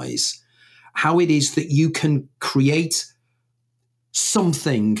rationalize how it is that you can create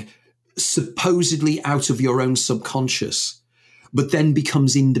something supposedly out of your own subconscious, but then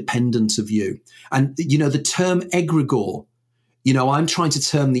becomes independent of you. And, you know, the term egregore, you know, I'm trying to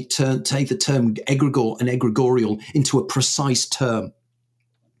take the term egregore and egregorial into a precise term.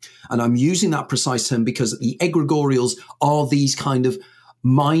 And I'm using that precise term because the egregorials are these kind of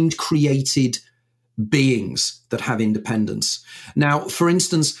mind-created beings that have independence. Now, for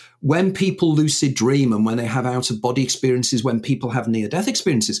instance, when people lucid dream and when they have out-of-body experiences, when people have near-death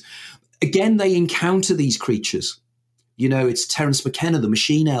experiences, again, they encounter these creatures. You know, it's Terence McKenna, the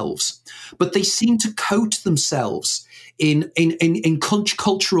machine elves. But they seem to coat themselves in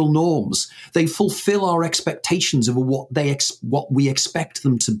cultural norms. They fulfill our expectations of what we expect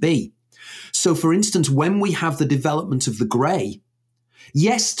them to be. So, for instance, when we have the development of the grey,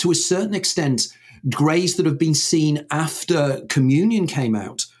 yes, to a certain extent, greys that have been seen after communion came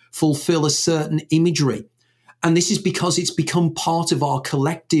out fulfill a certain imagery. And this is because it's become part of our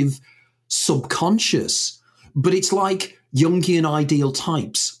collective subconscious. But it's like Jungian ideal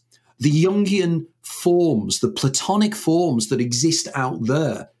types. The Jungian forms, the Platonic forms that exist out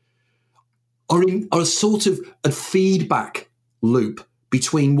there are sort of a feedback loop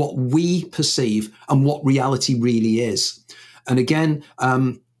between what we perceive and what reality really is. And again,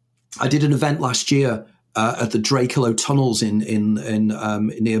 I did an event last year at the Drakelow Tunnels in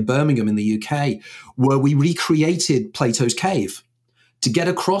near Birmingham in the UK, where we recreated Plato's cave to get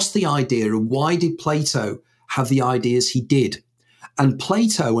across the idea of why did Plato have the ideas he did. And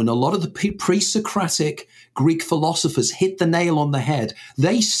Plato and a lot of the pre-Socratic Greek philosophers hit the nail on the head.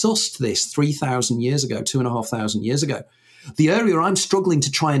 They sussed this 3,000 years ago, 2,500 years ago. The area I'm struggling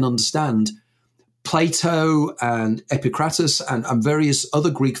to try and understand, Plato and Epictetus and various other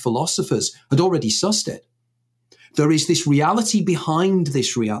Greek philosophers had already sussed it. There is this reality behind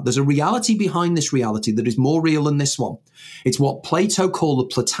this reality. There's a reality behind this reality that is more real than this one. It's what Plato called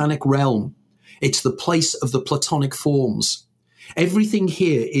the Platonic realm. It's the place of the Platonic forms. Everything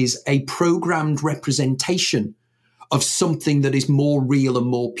here is a programmed representation of something that is more real and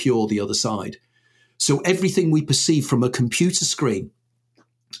more pure the other side. So everything we perceive from a computer screen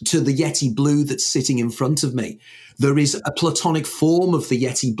to the Yeti blue that's sitting in front of me, there is a Platonic form of the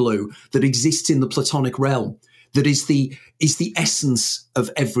Yeti blue that exists in the Platonic realm. That is the essence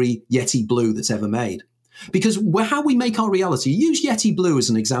of every Yeti blue that's ever made. Because how we make our reality, use Yeti blue as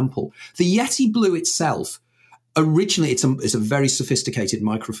an example. The Yeti blue itself, originally it's a very sophisticated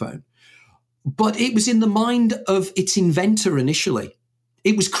microphone, but it was in the mind of its inventor initially.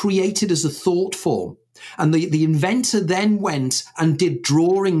 It was created as a thought form. And the inventor then went and did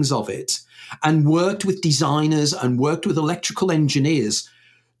drawings of it and worked with designers and worked with electrical engineers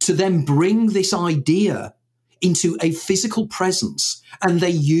to then bring this idea into a physical presence, and they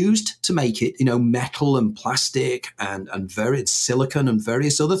used to make it, metal and plastic and silicon and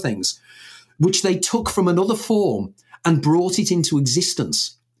various other things, which they took from another form and brought it into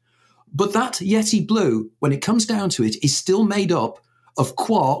existence. But that Yeti Blue, when it comes down to it, is still made up of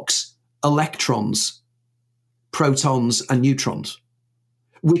quarks, electrons, protons, and neutrons,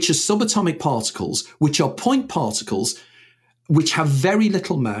 which are subatomic particles, which are point particles, which have very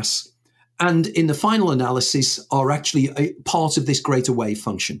little mass, and in the final analysis are actually a part of this greater wave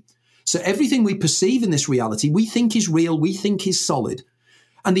function. So everything we perceive in this reality, we think is real, we think is solid.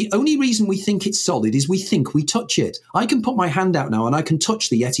 And the only reason we think it's solid is we think we touch it. I can put my hand out now and I can touch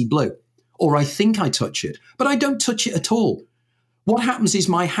the Yeti Blue, or I think I touch it, but I don't touch it at all. What happens is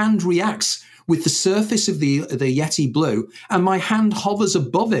my hand reacts with the surface of the Yeti Blue, and my hand hovers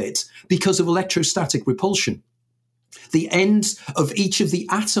above it because of electrostatic repulsion. The ends of each of the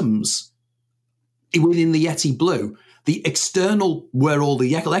atoms within the Yeti Blue, the external where all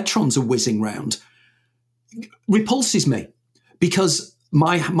the electrons are whizzing round, repulses me because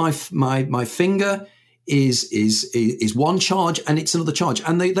my finger is one charge and it's another charge,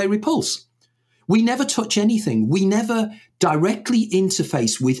 and they repulse. We never touch anything. We never directly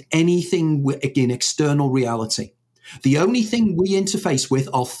interface with anything in external reality. The only thing we interface with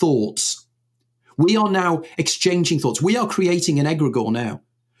are thoughts. We are now exchanging thoughts. We are creating an egregore now.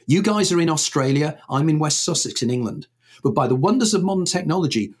 You guys are in Australia. I'm in West Sussex in England. But by the wonders of modern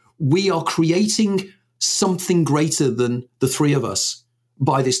technology, we are creating something greater than the three of us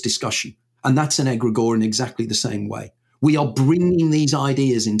by this discussion. And that's an egregore in exactly the same way. We are bringing these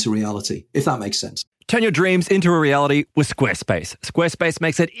ideas into reality, if that makes sense. Turn your dreams into a reality with Squarespace. Squarespace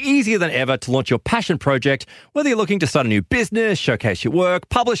makes it easier than ever to launch your passion project. Whether you're looking to start a new business, showcase your work,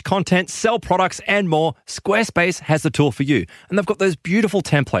 publish content, sell products, and more, Squarespace has the tool for you. And they've got those beautiful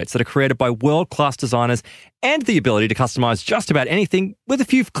templates that are created by world-class designers and the ability to customize just about anything with a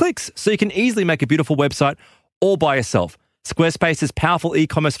few clicks, so you can easily make a beautiful website all by yourself. Squarespace's powerful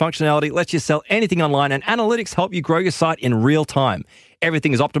e-commerce functionality lets you sell anything online, and analytics help you grow your site in real time.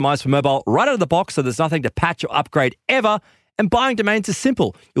 Everything is optimized for mobile right out of the box, so there's nothing to patch or upgrade ever. And buying domains is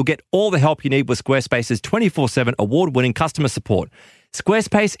simple. You'll get all the help you need with Squarespace's 24/7 award-winning customer support.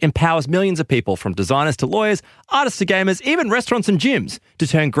 Squarespace empowers millions of people, from designers to lawyers, artists to gamers, even restaurants and gyms, to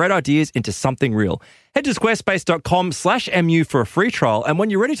turn great ideas into something real. Head to squarespace.com/MU for a free trial, and when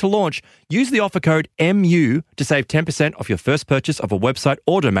you're ready to launch, use the offer code MU to save 10% off your first purchase of a website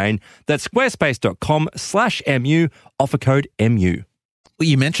or domain. That's squarespace.com/MU, offer code MU. Well,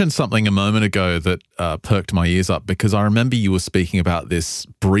 you mentioned something a moment ago that perked my ears up, because I remember you were speaking about this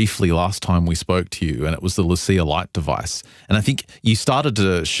briefly last time we spoke to you, and it was the Lucia Light device. And I think you started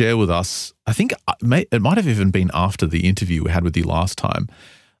to share with us, I think it might have even been after the interview we had with you last time,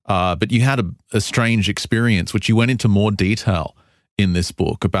 but you had a strange experience, which you went into more detail in this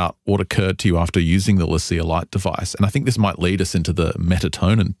book about what occurred to you after using the Lucia Light device. And I think this might lead us into the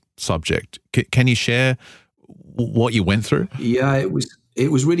metatonin subject. Can you share what you went through? Yeah, it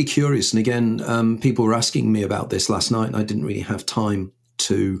was really curious. And again, people were asking me about this last night, and I didn't really have time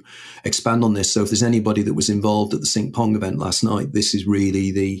to expand on this. So if there's anybody that was involved at the Sing Pong event last night, this is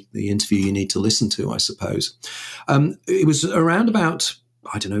really the interview you need to listen to, I suppose. It was around about,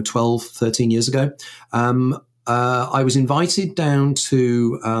 12, 13 years ago. I was invited down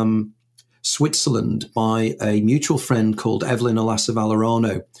to Switzerland by a mutual friend called Evelyn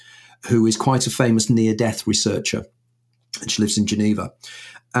Olassa-Valerano, who is quite a famous near-death researcher. And she lives in Geneva.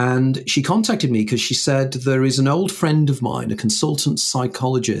 And she contacted me because she said, there is an old friend of mine, a consultant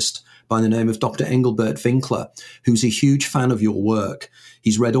psychologist by the name of Dr. Engelbert Winkler, who's a huge fan of your work.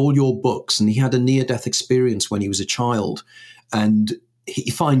 He's read all your books, and he had a near-death experience when he was a child. And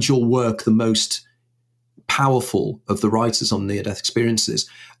he finds your work the most powerful of the writers on near-death experiences.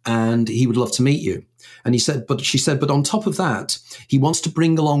 And he would love to meet you. And she said, but on top of that, he wants to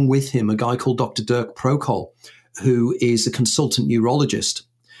bring along with him a guy called Dr. Dirk Prokol, who is a consultant neurologist.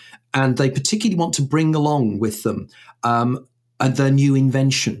 And they particularly want to bring along with them their new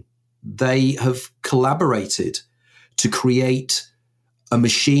invention. They have collaborated to create a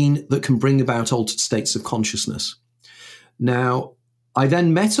machine that can bring about altered states of consciousness. Now, I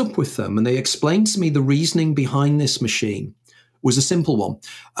then met up with them, and they explained to me the reasoning behind this machine was a simple one.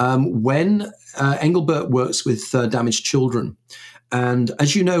 When Engelbert works with damaged children, and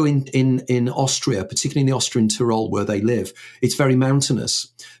as you know, in Austria, particularly in the Austrian Tyrol where they live, it's very mountainous.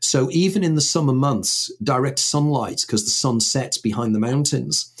 So even in the summer months, direct sunlight, because the sun sets behind the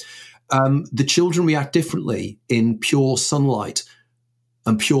mountains, the children react differently in pure sunlight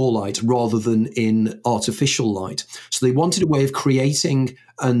and pure light rather than in artificial light. So they wanted a way of creating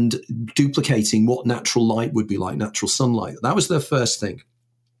and duplicating what natural light would be like, natural sunlight. That was their first thing.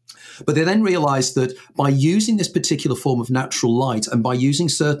 But they then realized that by using this particular form of natural light and by using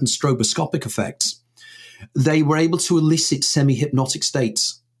certain stroboscopic effects, they were able to elicit semi-hypnotic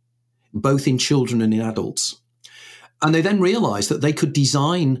states, both in children and in adults. And they then realized that they could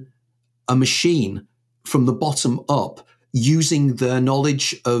design a machine from the bottom up using their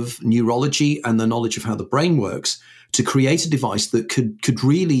knowledge of neurology and the knowledge of how the brain works to create a device that could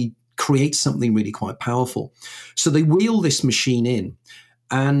really create something really quite powerful. So they wheel this machine in.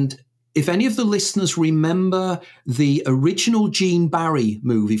 And if any of the listeners remember the original Gene Barry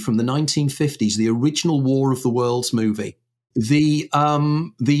movie from the 1950s, the original War of the Worlds movie, the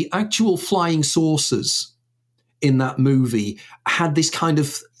actual flying saucers in that movie had this kind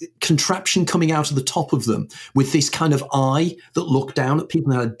of contraption coming out of the top of them with this kind of eye that looked down at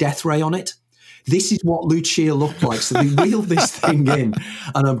people and had a death ray on it. This is what Lucia looked like. So they wheeled this thing in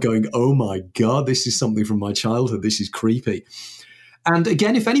and I'm going, oh my God, this is something from my childhood. This is creepy. And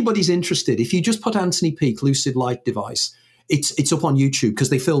again, if anybody's interested, if you just put Anthony Peake Lucid Light device, it's up on YouTube because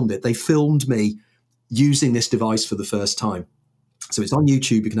they filmed it. They filmed me using this device for the first time. So it's on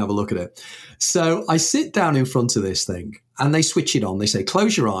YouTube. You can have a look at it. So I sit down in front of this thing and they switch it on. They say,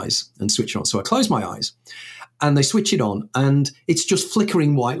 close your eyes and switch it on. So I close my eyes and they switch it on and it's just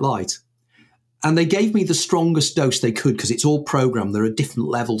flickering white light. And they gave me the strongest dose they could because it's all programmed. There are different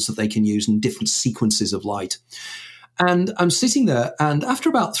levels that they can use and different sequences of light. And I'm sitting there and after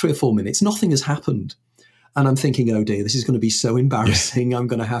about 3 or 4 minutes, nothing has happened. And I'm thinking, oh dear, this is going to be so embarrassing. Yeah. I'm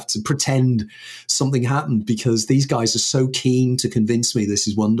going to have to pretend something happened because these guys are so keen to convince me this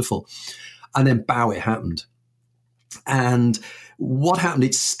is wonderful. And then, bow, it happened. And what happened,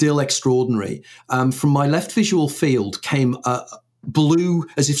 it's still extraordinary. From my left visual field came blue,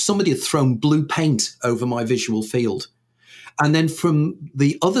 as if somebody had thrown blue paint over my visual field. And then from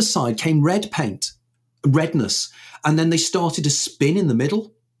the other side came red paint, redness. And then they started to spin in the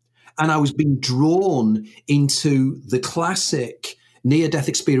middle. And I was being drawn into the classic near-death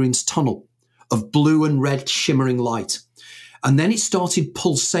experience tunnel of blue and red shimmering light. And then it started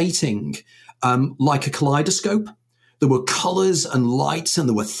pulsating like a kaleidoscope. There were colors and lights and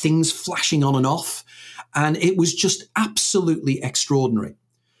there were things flashing on and off. And it was just absolutely extraordinary.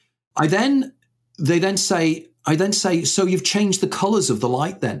 They then say, so you've changed the colors of the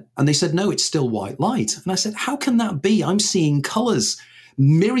light then? And they said, no, it's still white light. And I said, how can that be? I'm seeing colors.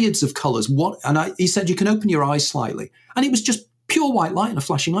 Myriads of colors. He said, you can open your eyes slightly. And it was just pure white light and a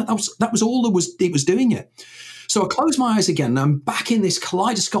flashing light. That was all it was doing it. So I closed my eyes again and I'm back in this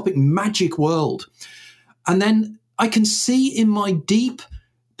kaleidoscopic magic world. And then I can see in my deep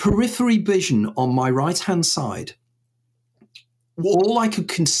periphery vision on my right-hand side, all I could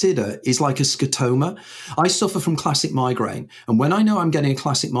consider is like a scotoma. I suffer from classic migraine. And when I know I'm getting a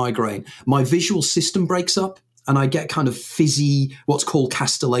classic migraine, my visual system breaks up. And I get kind of fizzy, what's called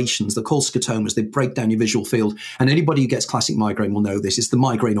castellations. They're called scotomas. They break down your visual field. And anybody who gets classic migraine will know this. It's the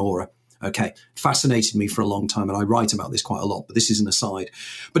migraine aura. Okay. Fascinated me for a long time. And I write about this quite a lot, but this is an aside.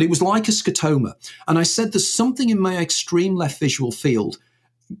 But it was like a scotoma. And I said, there's something in my extreme left visual field.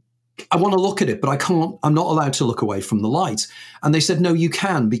 I want to look at it, but I can't. I'm not allowed to look away from the light. And they said, no, you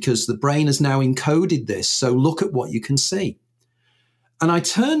can, because the brain has now encoded this. So look at what you can see. And I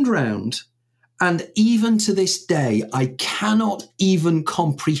turned round. And even to this day, I cannot even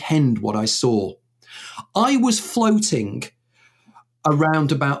comprehend what I saw. I was floating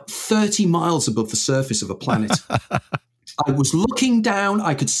around about 30 miles above the surface of a planet. I was looking down.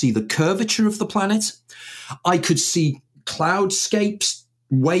 I could see the curvature of the planet. I could see cloudscapes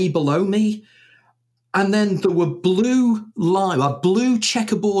way below me. And then there were a blue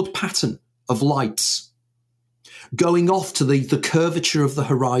checkerboard pattern of lights going off to the curvature of the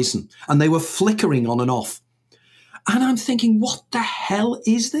horizon. And they were flickering on and off. And I'm thinking, what the hell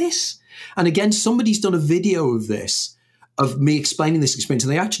is this? And again, somebody's done a video of this, of me explaining this experience.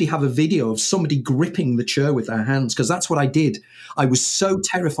 And they actually have a video of somebody gripping the chair with their hands, because that's what I did. I was so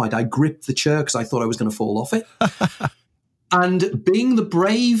terrified. I gripped the chair because I thought I was going to fall off it. And being the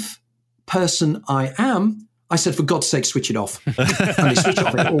brave person I am, I said, for God's sake, switch it off. And they switched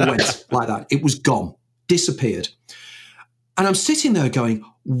off. It all went like that. It was gone. Disappeared. And I'm sitting there going,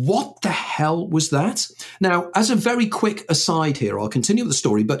 what the hell was that? Now, as a very quick aside here, I'll continue with the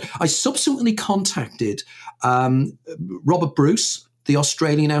story, but I subsequently contacted Robert Bruce, the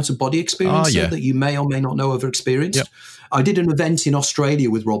Australian out-of-body experiencer that you may or may not know of or experienced. Yep. I did an event in Australia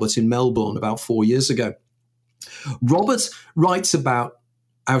with Robert in Melbourne about 4 years ago. Robert writes about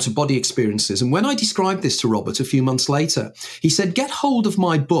out-of-body experiences. And when I described this to Robert a few months later, he said, get hold of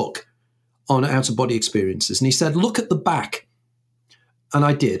my book on out-of-body experiences. And he said, look at the back. And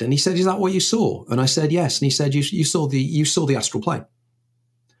I did. And he said, is that what you saw? And I said, yes. And he said, you saw the astral plane.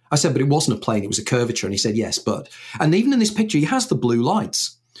 I said, but it wasn't a plane, it was a curvature. And he said, yes, but. And even in this picture, he has the blue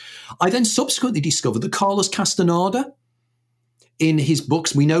lights. I then subsequently discovered that Carlos Castaneda, in his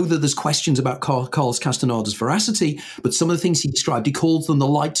books, we know that there's questions about Carlos Castaneda's veracity, but some of the things he described, he called them the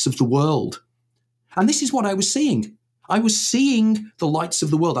lights of the world. And this is what I was seeing. I was seeing the lights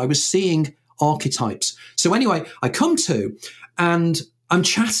of the world. I was seeing archetypes. So anyway, I come to, and I'm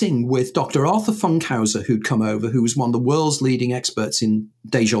chatting with Dr. Arthur Funkhauser, who'd come over, who was one of the world's leading experts in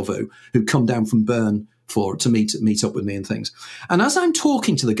déjà vu, who'd come down from Bern to meet up with me and things. And as I'm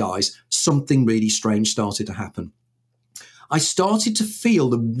talking to the guys, something really strange started to happen. I started to feel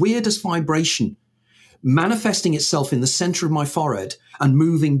the weirdest vibration manifesting itself in the center of my forehead and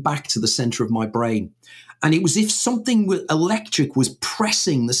moving back to the center of my brain. And it was as if something electric was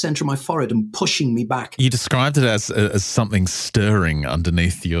pressing the center of my forehead and pushing me back. You described it as something stirring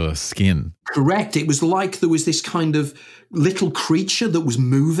underneath your skin. Correct. It was like there was this kind of little creature that was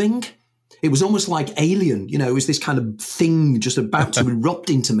moving. It was almost like Alien, it was this kind of thing just about to erupt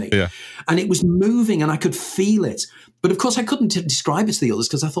into me. Yeah. And it was moving and I could feel it. But of course I couldn't describe it to the others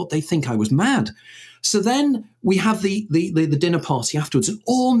because I thought they'd think I was mad. So then we have the dinner party afterwards, and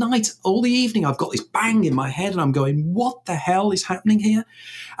all night, all the evening, I've got this bang in my head and I'm going, what the hell is happening here?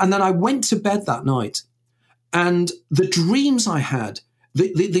 And then I went to bed that night, and the dreams I had,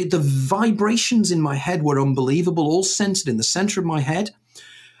 the vibrations in my head were unbelievable, all centered in the center of my head.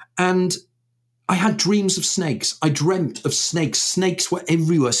 And I had dreams of snakes. I dreamt of snakes. Snakes were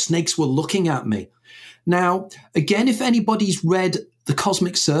everywhere. Snakes were looking at me. Now, again, if anybody's read The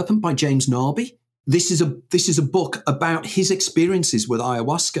Cosmic Serpent by James Narby, this is a book about his experiences with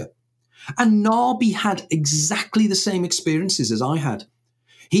ayahuasca. And Narby had exactly the same experiences as I had.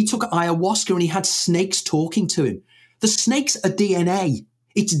 He took ayahuasca and he had snakes talking to him. The snakes are DNA.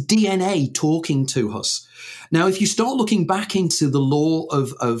 It's DNA talking to us. Now, if you start looking back into the lore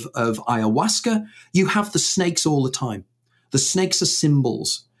of ayahuasca, you have the snakes all the time. The snakes are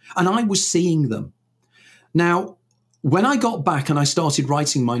symbols. And I was seeing them. Now, when I got back and I started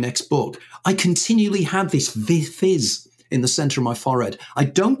writing my next book, I continually had this fizz in the center of my forehead. I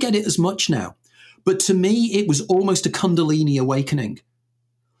don't get it as much now, but to me, it was almost a Kundalini awakening.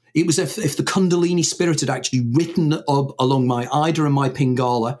 It was if the Kundalini spirit had actually written up along my Ida and my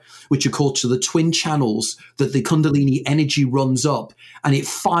Pingala, which are called to the twin channels, that the Kundalini energy runs up and it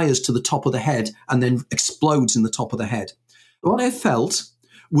fires to the top of the head and then explodes in the top of the head. What I felt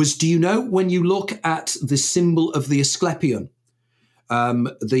was, do you know when you look at the symbol of the Asclepion,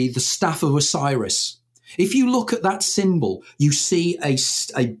 the staff of Osiris, if you look at that symbol, you see a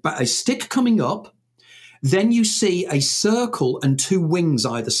stick coming up, then you see a circle and two wings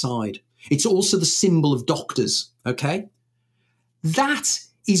either side. It's also the symbol of doctors, okay? That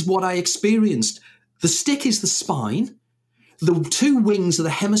is what I experienced. The stick is the spine, the two wings are the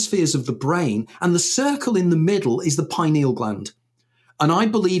hemispheres of the brain, and the circle in the middle is the pineal gland. And I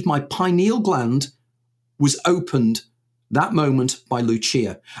believe my pineal gland was opened that moment by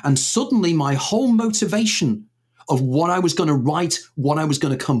Lucia. And suddenly my whole motivation of what I was going to write, what I was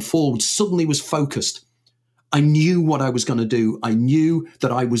going to come forward, suddenly was focused. I knew what I was going to do. I knew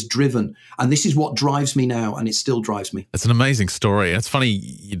that I was driven. And this is what drives me now, and it still drives me. It's an amazing story. It's funny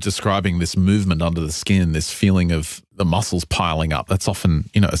you're describing this movement under the skin, this feeling of the muscles piling up. That's often,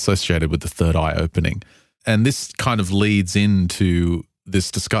 associated with the third eye opening. And this kind of leads into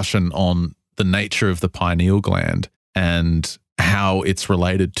this discussion on the nature of the pineal gland and how it's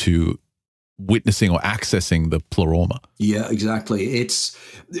related to witnessing or accessing the pleroma. Yeah, exactly.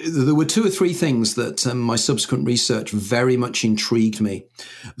 There were two or three things that my subsequent research very much intrigued me.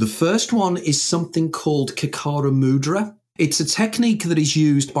 The first one is something called Kikara Mudra. It's a technique that is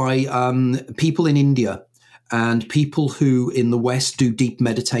used by people in India and people who in the West do deep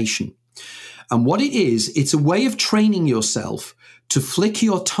meditation. And what it is, it's a way of training yourself to flick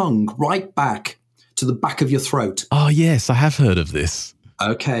your tongue right back to the back of your throat. Oh, yes, I have heard of this.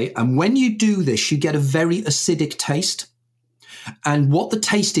 Okay, and when you do this, you get a very acidic taste. And what the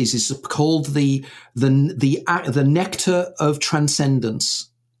taste is called the nectar of transcendence,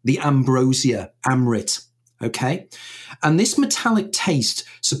 the ambrosia, amrit. Okay, and this metallic taste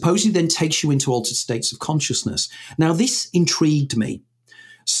supposedly then takes you into altered states of consciousness. Now, this intrigued me.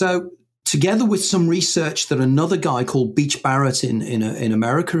 So, together with some research that another guy called Beach Barrett in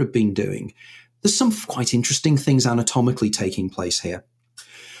America had been doing, there's some quite interesting things anatomically taking place here.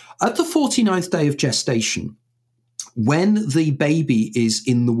 At the 49th day of gestation, when the baby is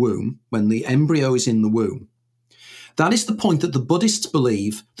in the womb, when the embryo is in the womb, that is the point that the Buddhists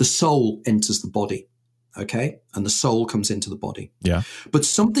believe the soul enters the body. Okay, and the soul comes into the body. Yeah. But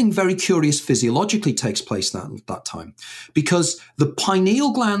something very curious physiologically takes place that time, because the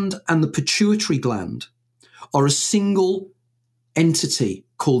pineal gland and the pituitary gland are a single entity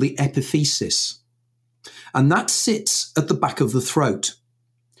called the epiphysis, and that sits at the back of the throat.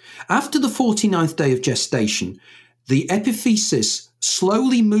 After the 49th day of gestation, the epiphysis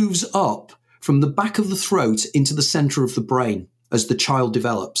slowly moves up from the back of the throat into the center of the brain as the child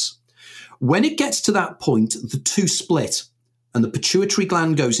develops. When it gets to that point, the two split and the pituitary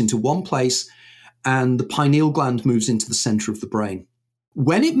gland goes into one place and the pineal gland moves into the center of the brain.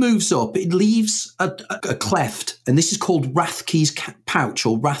 When it moves up, it leaves a cleft, and this is called Rathke's pouch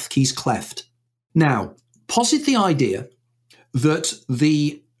or Rathke's cleft. Now, posit the idea that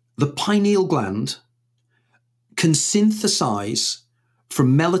the pineal gland can synthesize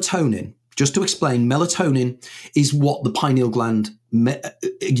from melatonin. Just to explain, melatonin is what the pineal gland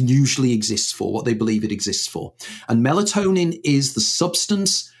usually exists for, what they believe it exists for. And melatonin is the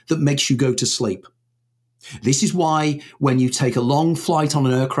substance that makes you go to sleep. This is why when you take a long flight on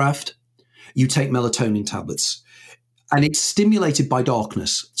an aircraft, you take melatonin tablets. And it's stimulated by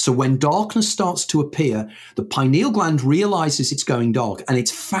darkness. So when darkness starts to appear, the pineal gland realizes it's going dark. And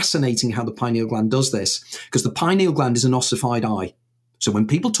it's fascinating how the pineal gland does this, because the pineal gland is an ossified eye. So when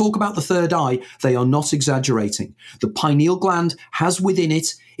people talk about the third eye, they are not exaggerating. The pineal gland has within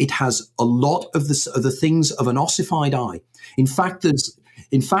it, it has a lot of the things of an ossified eye. In fact,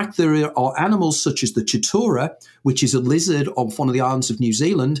 there are animals such as the Chatura, which is a lizard off one of the islands of New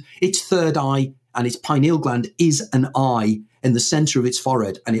Zealand. Its third eye and its pineal gland is an eye in the center of its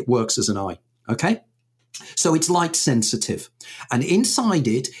forehead, and it works as an eye. Okay? So it's light sensitive. And inside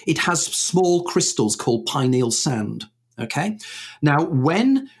it, it has small crystals called pineal sand. Okay. Now,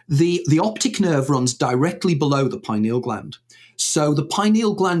 when the optic nerve runs directly below the pineal gland, so the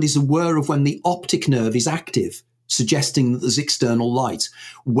pineal gland is aware of when the optic nerve is active, suggesting that there's external light.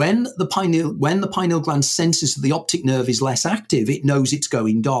 When the pineal gland senses that the optic nerve is less active, it knows it's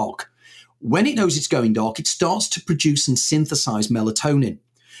going dark. When it knows it's going dark, it starts to produce and synthesize melatonin,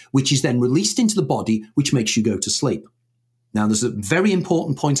 which is then released into the body, which makes you go to sleep. Now, there's a very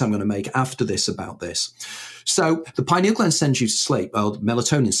important point I'm going to make after this about this. So the pineal gland sends you to sleep, or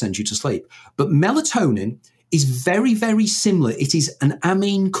melatonin sends you to sleep. But melatonin is very, very similar. It is an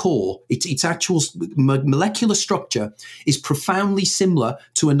amine core. Its actual molecular structure is profoundly similar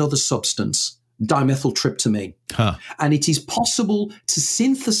to another substance, dimethyltryptamine. Huh. And it is possible to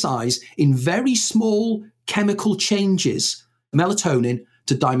synthesize in very small chemical changes melatonin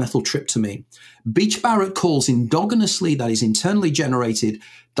to dimethyltryptamine. Beach Barrett calls endogenously, that is internally generated,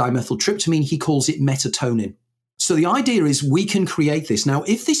 dimethyltryptamine. He calls it metatonin. So the idea is we can create this. Now,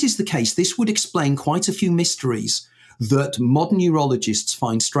 if this is the case, this would explain quite a few mysteries that modern neurologists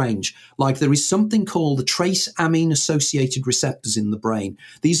find strange. Like there is something called the trace amine-associated receptors in the brain.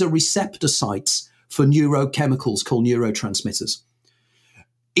 These are receptor sites for neurochemicals called neurotransmitters.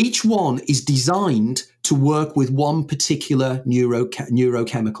 Each one is designed to work with one particular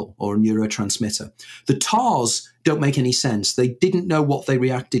neurochemical or a neurotransmitter. The TARs don't make any sense. They didn't know what they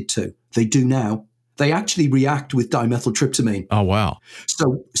reacted to. They do now. They actually react with dimethyltryptamine. Oh, wow.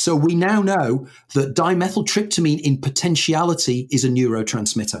 So we now know that dimethyltryptamine in potentiality is a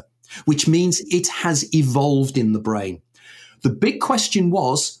neurotransmitter, which means it has evolved in the brain. The big question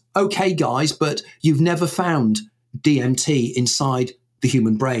was, okay, guys, but you've never found DMT inside the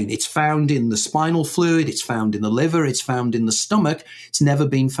human brain. It's found in the spinal fluid, it's found in the liver, it's found in the stomach. It's never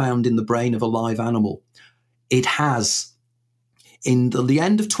been found in the brain of a live animal. It has. In the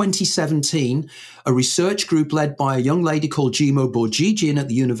end of 2017, a research group led by a young lady called Jimo Borgigian at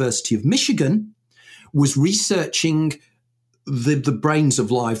the University of Michigan was researching the brains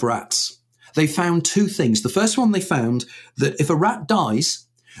of live rats. They found two things. The first one, they found that if a rat dies,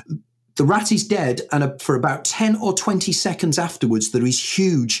 the rat is dead, and for about 10 or 20 seconds afterwards, there is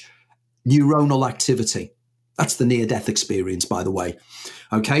huge neuronal activity. That's the near-death experience, by the way.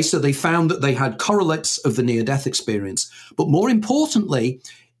 Okay, so they found that they had correlates of the near-death experience. But more importantly,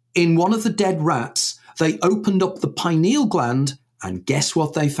 in one of the dead rats, they opened up the pineal gland, and guess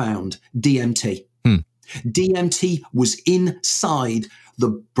what they found? DMT. DMT was inside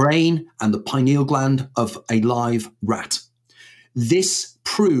the brain and the pineal gland of a live rat. This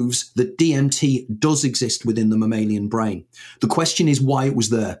proves that DMT does exist within the mammalian brain. The question is why it was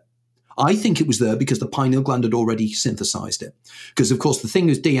there. I think it was there because the pineal gland had already synthesized it. Because, of course, the thing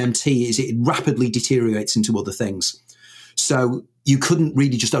with DMT is it rapidly deteriorates into other things. So you couldn't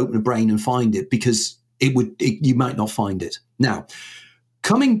really just open a brain and find it because you might not find it. Now,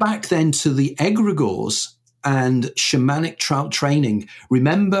 coming back then to the egregores and shamanic training.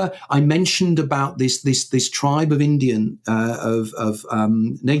 Remember, I mentioned about this tribe of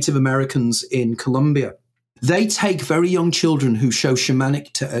Native Americans in Colombia. They take very young children who show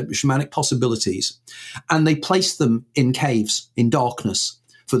shamanic possibilities, and they place them in caves in darkness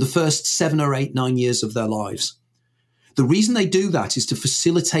for the first 7 or 8, 9 years of their lives. The reason they do that is to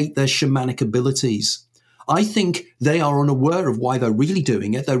facilitate their shamanic abilities. I think they are unaware of why they're really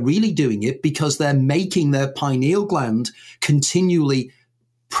doing it. They're really doing it because they're making their pineal gland continually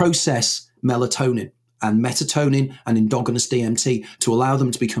process melatonin and metatonin and endogenous DMT to allow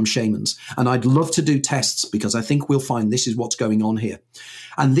them to become shamans. And I'd love to do tests because I think we'll find this is what's going on here.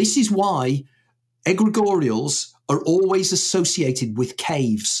 And this is why egregorials are always associated with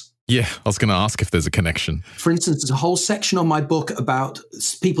caves. Yeah, I was going to ask if there's a connection. For instance, there's a whole section on my book about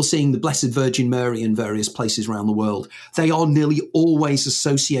people seeing the Blessed Virgin Mary in various places around the world. They are nearly always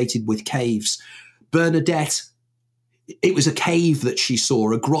associated with caves. Bernadette, it was a cave that she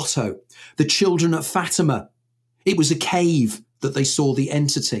saw, a grotto. The children at Fatima, it was a cave that they saw the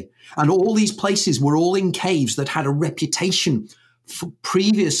entity. And all these places were all in caves that had a reputation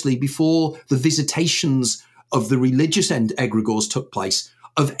previously, before the visitations of the religious egregores took place,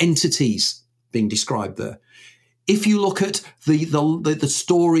 of entities being described there. If you look at the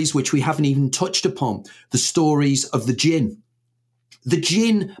stories which we haven't even touched upon, the stories of the jinn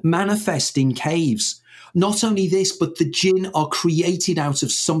manifest in caves. Not only this, but the jinn are created out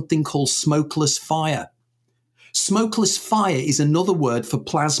of something called smokeless fire. Smokeless fire is another word for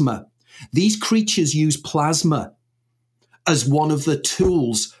plasma. These creatures use plasma as one of the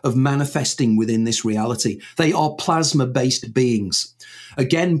tools of manifesting within this reality. They are plasma-based beings.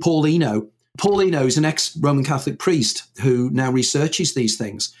 Again, Paulino is an ex-Roman Catholic priest who now researches these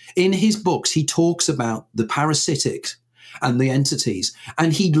things. In his books, he talks about the parasitic and the entities,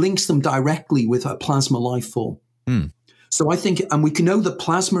 and he links them directly with a plasma life form. So I think, and we can know that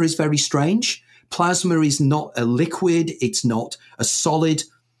plasma is very strange. Plasma is not a liquid. It's not a solid.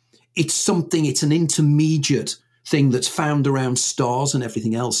 It's an intermediate thing that's found around stars and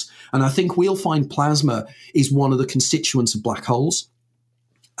everything else. And I think we'll find plasma is one of the constituents of black holes.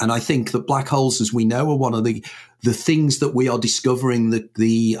 And I think that black holes, as we know, are one of the things that we are discovering, that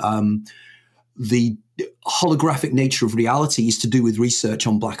the holographic nature of reality is to do with research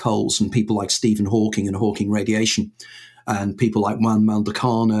on black holes, and people like Stephen Hawking and Hawking radiation, and people like Juan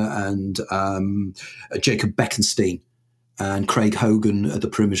Maldacana and Jacob Bekenstein and Craig Hogan at the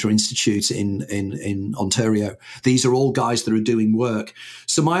Perimeter Institute in Ontario. These are all guys that are doing work.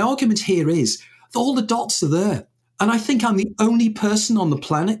 So my argument here is that all the dots are there. And I think I'm the only person on the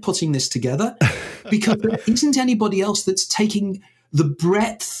planet putting this together, because there isn't anybody else that's taking the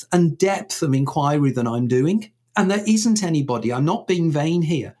breadth and depth of inquiry that I'm doing. And there isn't anybody. I'm not being vain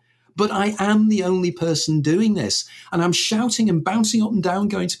here, but I am the only person doing this. And I'm shouting and bouncing up and down,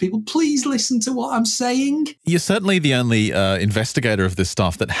 going to people, please listen to what I'm saying. You're certainly the only investigator of this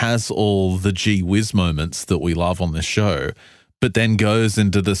stuff that has all the gee whiz moments that we love on this show, but then goes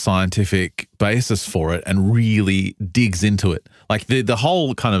into the scientific basis for it and really digs into it. Like the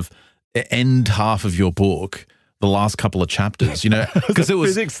whole kind of end half of your book, the last couple of chapters, because it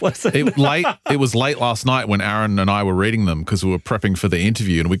was physics lesson. It was late last night when Aaron and I were reading them because we were prepping for the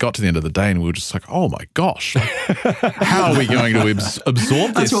interview, and we got to the end of the day and we were just like, oh my gosh, how are we going to absorb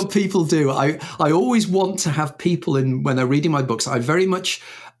this? That's what people do. I always want to have people in when they're reading my books. I very much,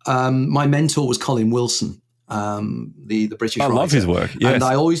 my mentor was Colin Wilson. The British writer. I love his work. Yes. And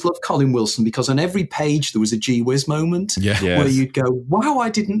I always loved Colin Wilson because on every page there was a gee whiz moment where you'd go, wow, I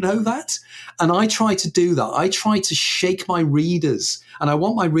didn't know that. And I try to do that. I try to shake my readers, and I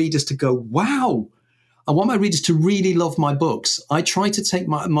want my readers to go, wow. I want my readers to really love my books. I try to take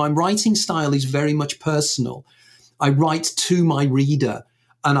my writing style is very much personal. I write to my reader,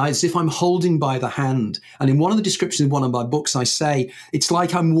 and as if I'm holding by the hand. And in one of the descriptions of one of my books, I say, it's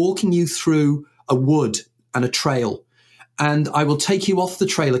like I'm walking you through a wood and a trail. And I will take you off the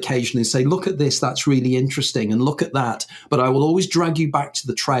trail occasionally and say, look at this, that's really interesting, and look at that. But I will always drag you back to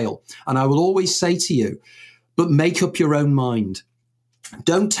the trail. And I will always say to you, but make up your own mind.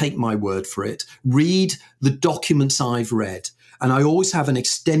 Don't take my word for it. Read the documents I've read. And I always have an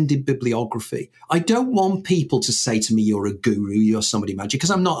extended bibliography. I don't want people to say to me, you're a guru, you're somebody magic,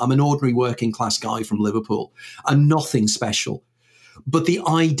 because I'm not. I'm an ordinary working class guy from Liverpool. I'm nothing special. But the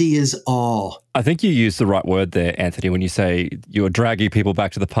ideas are. I think you use the right word there, Anthony, when you say you're dragging people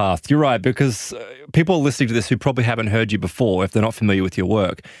back to the past. You're right, because people listening to this who probably haven't heard you before, if they're not familiar with your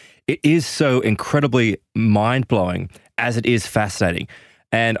work, it is so incredibly mind-blowing as it is fascinating.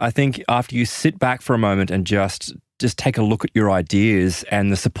 And I think after you sit back for a moment and just take a look at your ideas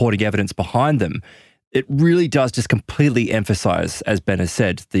and the supporting evidence behind them, it really does just completely emphasize, as Ben has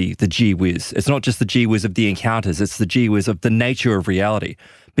said, the gee whiz. It's not just the gee whiz of the encounters, it's the gee whiz of the nature of reality.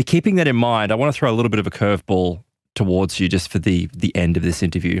 But keeping that in mind, I want to throw a little bit of a curveball towards you just for the end of this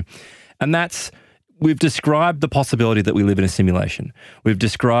interview. And that's, we've described the possibility that we live in a simulation. We've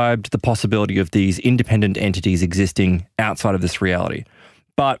described the possibility of these independent entities existing outside of this reality.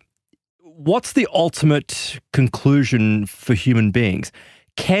 But what's the ultimate conclusion for human beings?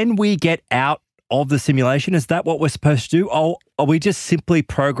 Can we get out of the simulation? Is that what we're supposed to do? Or are we just simply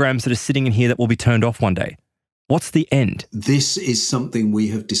programs that are sitting in here that will be turned off one day? What's the end? This is something we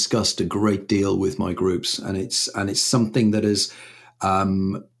have discussed a great deal with my groups, and it's something that has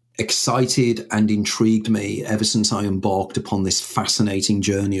excited and intrigued me ever since I embarked upon this fascinating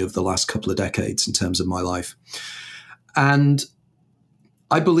journey of the last couple of decades in terms of my life. And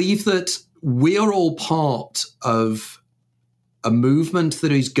I believe that we are all part of a movement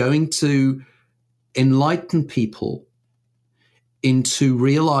that is going to enlighten people into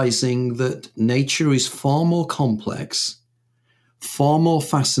realizing that nature is far more complex, far more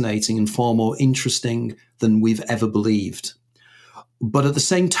fascinating, and far more interesting than we've ever believed. But at the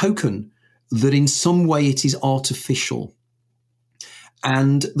same token, that in some way it is artificial.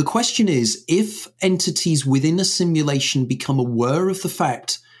 And the question is, if entities within a simulation become aware of the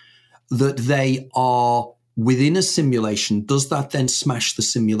fact that they are within a simulation, does that then smash the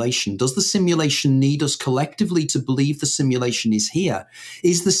simulation? Does the simulation need us collectively to believe the simulation is here?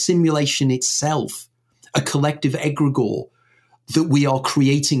 Is the simulation itself a collective egregore that we are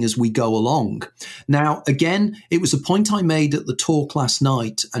creating as we go along? Now, again, it was a point I made at the talk last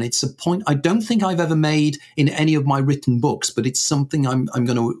night, and it's a point I don't think I've ever made in any of my written books, but it's something I'm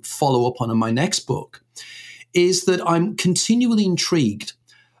going to follow up on in my next book, is that I'm continually intrigued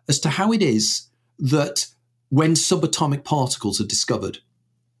as to how it is that when subatomic particles are discovered,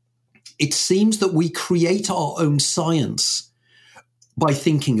 it seems that we create our own science by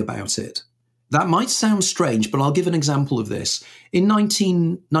thinking about it. That might sound strange, but I'll give an example of this. In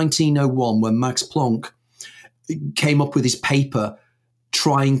 1901, when Max Planck came up with his paper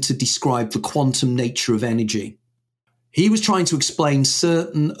trying to describe the quantum nature of energy, he was trying to explain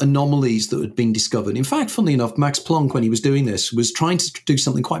certain anomalies that had been discovered. In fact, funnily enough, Max Planck, when he was doing this, was trying to do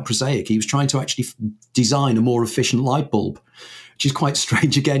something quite prosaic. He was trying to actually design a more efficient light bulb, which is quite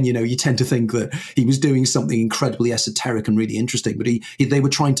strange. Again, you tend to think that he was doing something incredibly esoteric and really interesting, but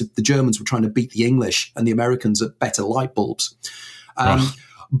the Germans were trying to beat the English and the Americans at better light bulbs.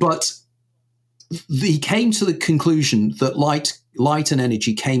 But he came to the conclusion that light and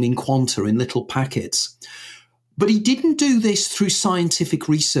energy came in quanta, in little packets. But he didn't do this through scientific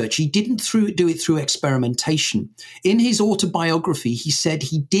research. He didn't do it through experimentation. In his autobiography, he said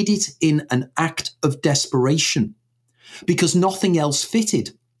he did it in an act of desperation because nothing else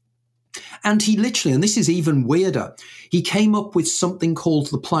fitted. And he literally, and this is even weirder, he came up with something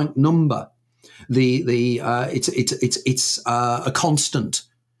called the Planck number. It's a constant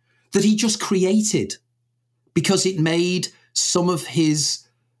that he just created because it made some of his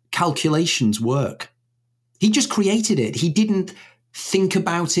calculations work. He just created it. He didn't think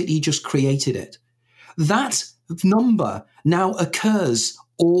about it. He just created it. That number now occurs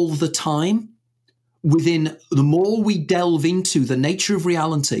all the time. The more we delve into the nature of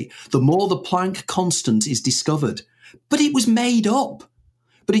reality, the more the Planck constant is discovered. But it was made up.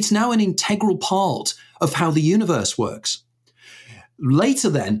 But it's now an integral part of how the universe works. Later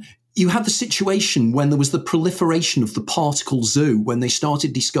then, you had the situation when there was the proliferation of the particle zoo, when they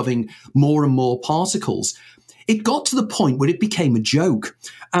started discovering more and more particles. It got to the point where it became a joke.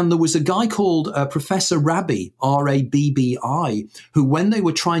 And there was a guy called Professor Rabi, R-A-B-B-I, who when they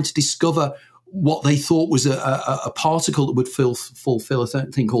were trying to discover what they thought was a particle that would fulfill a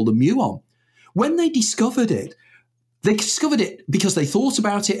thing called a muon, when they discovered it because they thought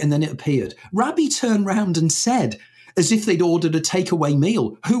about it and then it appeared. Rabi turned round and said, as if they'd ordered a takeaway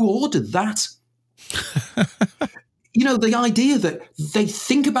meal, "Who ordered that?" The idea that they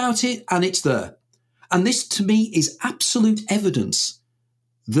think about it and it's there. And this, to me, is absolute evidence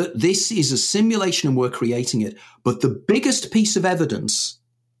that this is a simulation and we're creating it. But the biggest piece of evidence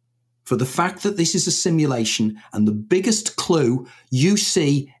for the fact that this is a simulation and the biggest clue you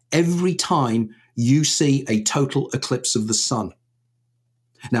see every time you see a total eclipse of the sun.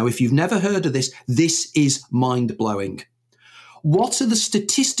 Now, if you've never heard of this, this is mind-blowing. What are the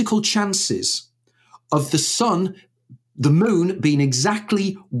statistical chances of the moon being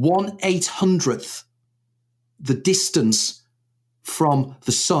exactly 1/800th the distance from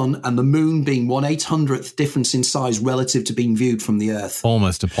the sun and the moon being 1/800th difference in size relative to being viewed from the Earth.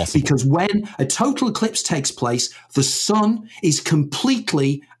 Almost impossible. Because when a total eclipse takes place, the sun is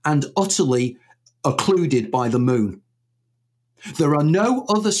completely and utterly occluded by the moon. There are no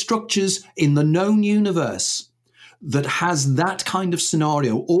other structures in the known universe that has that kind of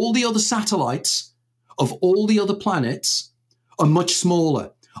scenario. All the other satellites of all the other planets are much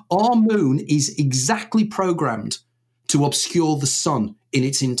smaller. Our moon is exactly programmed to obscure the sun in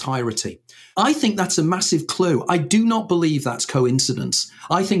its entirety. I think that's a massive clue. I do not believe that's coincidence.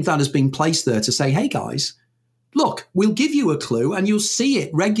 I think that has been placed there to say, hey guys, look, we'll give you a clue and you'll see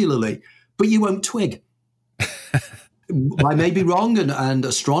it regularly, but you won't twig. I may be wrong, and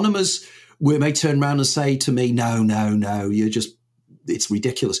astronomers may turn around and say to me, no, it's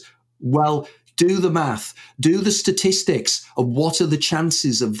ridiculous. Well, do the math, do the statistics of what are the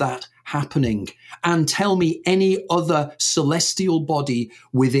chances of that happening, and tell me any other celestial body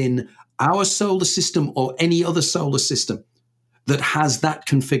within our solar system or any other solar system that has that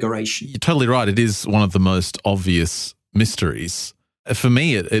configuration. You're totally right. It is one of the most obvious mysteries. For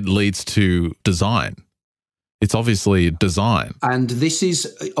me, it leads to design. It's obviously design. And this is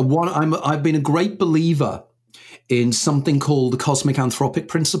I've been a great believer in something called the cosmic anthropic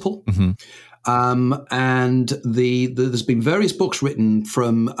principle. Mm-hmm. And there's been various books written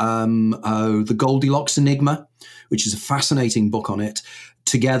from the Goldilocks Enigma, which is a fascinating book on it,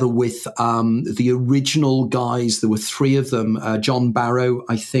 together with the original guys. There were three of them, John Barrow,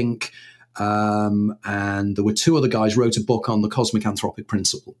 I think, and there were two other guys wrote a book on the cosmic anthropic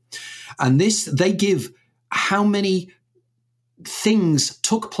principle. And they give how many things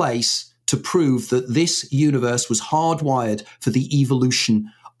took place to prove that this universe was hardwired for the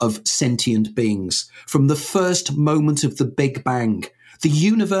evolution of sentient beings. From the first moment of the Big Bang, the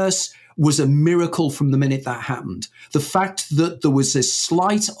universe was a miracle from the minute that happened. The fact that there was a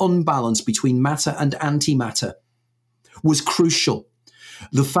slight unbalance between matter and antimatter was crucial.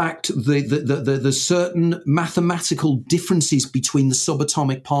 The fact that there's certain mathematical differences between the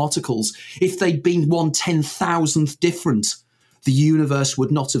subatomic particles, if they'd been 1/10,000th different, the universe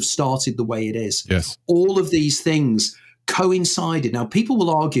would not have started the way it is. Yes. All of these things coincided. Now, people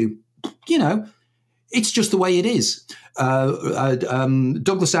will argue, it's just the way it is.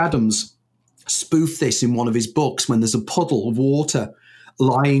 Douglas Adams spoofed this in one of his books when there's a puddle of water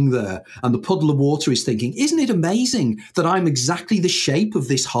lying there, and the puddle of water is thinking, isn't it amazing that I'm exactly the shape of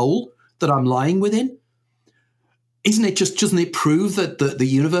this hole that I'm lying within? Doesn't it prove that the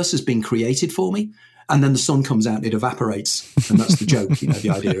universe has been created for me? And then the sun comes out and it evaporates. And that's the joke, the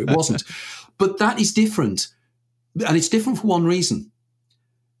idea. It wasn't. But that is different. And it's different for one reason.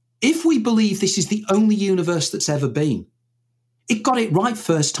 If we believe this is the only universe that's ever been, it got it right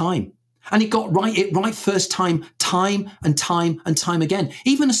first time. And it got it right first time and time again.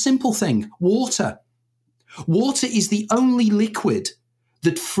 Even a simple thing, water. Water is the only liquid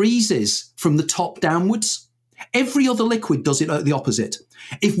that freezes from the top downwards. Every other liquid does it the opposite.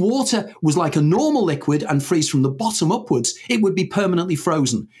 If water was like a normal liquid and freeze from the bottom upwards, it would be permanently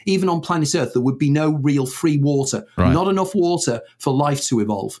frozen. Even on planet Earth, there would be no real free water, right. Not enough water for life to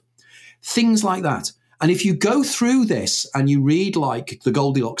evolve. Things like that. And if you go through this and you read like the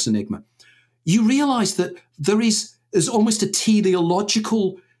Goldilocks Enigma, you realize that there's almost a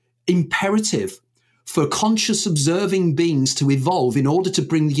teleological imperative for conscious observing beings to evolve in order to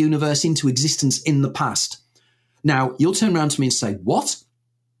bring the universe into existence in the past. Now, you'll turn around to me and say, what?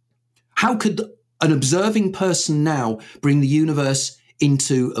 How could an observing person now bring the universe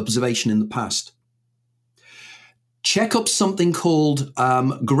into observation in the past? Check up something called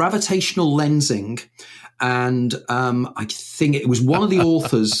gravitational lensing. And I think it was one of the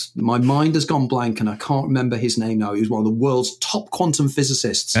authors. My mind has gone blank and I can't remember his name now. He was one of the world's top quantum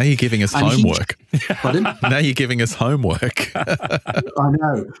physicists. Now you're giving us homework. Pardon? Now you're giving us homework. I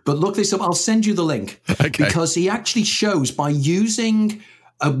know. But look this up. I'll send you the link. Okay. Because he actually shows by using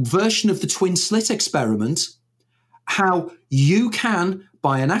a version of the twin slit experiment how you can,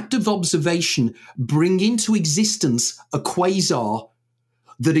 by an act of observation, bring into existence a quasar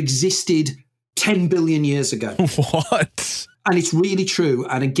that existed 10 billion years ago. What? And it's really true.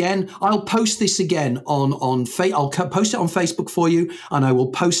 And again, I'll post this again I'll post it on Facebook for you, and I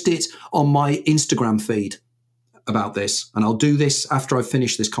will post it on my Instagram feed about this. And I'll do this after I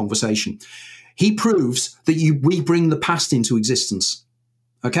finish this conversation. He proves that we bring the past into existence.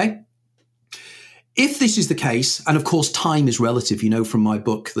 Okay? If this is the case, and of course time is relative, from my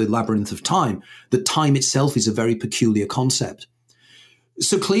book, The Labyrinth of Time, that time itself is a very peculiar concept.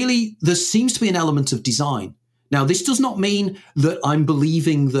 So clearly, there seems to be an element of design. Now, this does not mean that I'm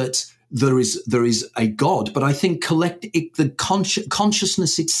believing that there is a God, but I think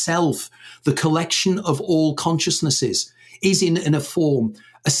consciousness itself, the collection of all consciousnesses, is in a form,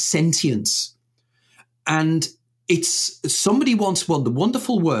 a sentience. And somebody once, the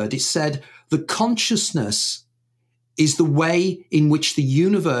wonderful word, it said, the consciousness is the way in which the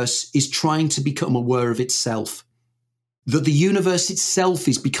universe is trying to become aware of itself. That the universe itself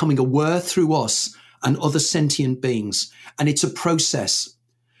is becoming aware through us and other sentient beings. And it's a process.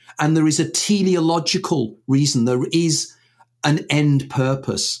 And there is a teleological reason. There is an end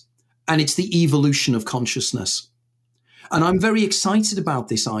purpose. And it's the evolution of consciousness. And I'm very excited about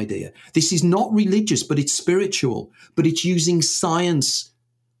this idea. This is not religious, but it's spiritual. But it's using science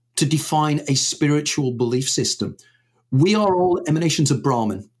to define a spiritual belief system. We are all emanations of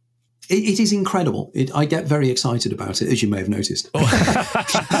Brahman. It is incredible. I get very excited about it, as you may have noticed.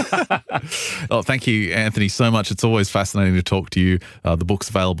 Oh, thank you, Anthony, so much. It's always fascinating to talk to you. The book's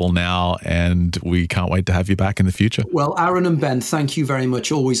available now, and we can't wait to have you back in the future. Well, Aaron and Ben, thank you very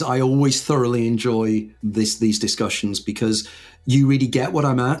much. I always thoroughly enjoy these discussions because you really get what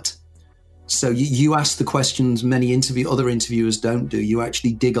I'm at. So you ask the questions many other interviewers don't do. You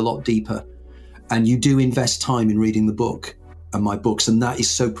actually dig a lot deeper, and you do invest time in reading the book and my books, and that is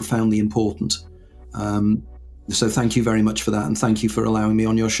so profoundly important. So thank you very much for that, and thank you for allowing me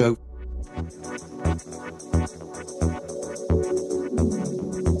on your show.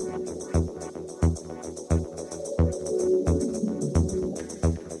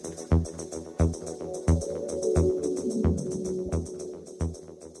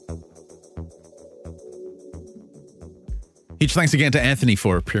 Huge thanks again to Anthony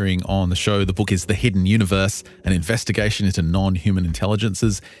for appearing on the show. The book is The Hidden Universe, an investigation into non-human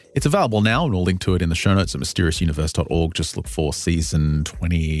intelligences. It's available now, and we'll link to it in the show notes at mysteriousniverse.org. Just look for season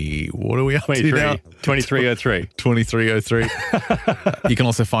 20. What are we up to now? 2303. 2303. You can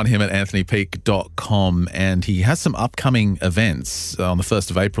also find him at anthonypeake.com, and he has some upcoming events. On the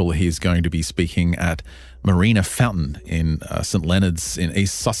 1st of April, he's going to be speaking at Marina Fountain in St. Leonard's in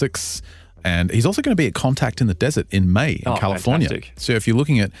East Sussex. And he's also going to be at Contact in the Desert in May in California. Fantastic. So if you're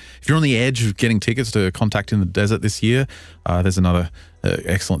on the edge of getting tickets to Contact in the Desert this year, there's another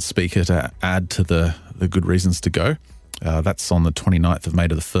excellent speaker to add to the good reasons to go. That's on the 29th of May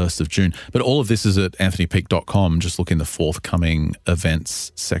to the 1st of June. But all of this is at anthonypeake.com. Just look in the forthcoming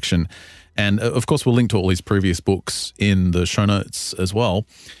events section. And of course, we'll link to all his previous books in the show notes as well.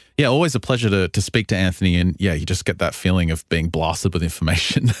 Yeah, always a pleasure to speak to Anthony, and yeah, you just get that feeling of being blasted with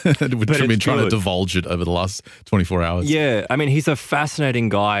information, which I've been trying to divulge it over the last 24 hours. Yeah, I mean, he's a fascinating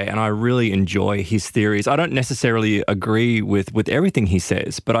guy, and I really enjoy his theories. I don't necessarily agree with everything he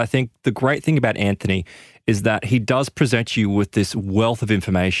says, but I think the great thing about Anthony is that he does present you with this wealth of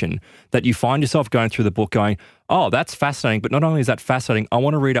information that you find yourself going through the book going, oh, that's fascinating. But not only is that fascinating, I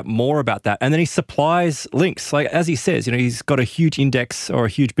want to read up more about that. And then he supplies links. Like, as he says, he's got a huge index or a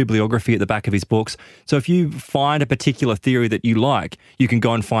huge bibliography at the back of his books. So if you find a particular theory that you like, you can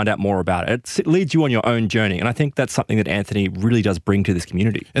go and find out more about it. It leads you on your own journey. And I think that's something that Anthony really does bring to this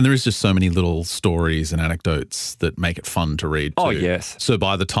community. And there is just so many little stories and anecdotes that make it fun to read too. Oh, yes. So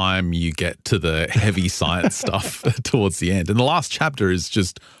by the time you get to the heavy science stuff towards the end, and the last chapter is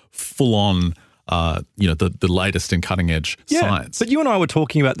just full on the latest and cutting edge science. But you and I were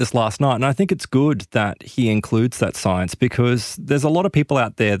talking about this last night, and I think it's good that he includes that science because there's a lot of people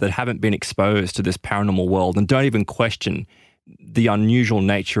out there that haven't been exposed to this paranormal world and don't even question the unusual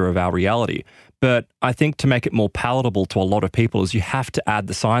nature of our reality. But I think to make it more palatable to a lot of people is you have to add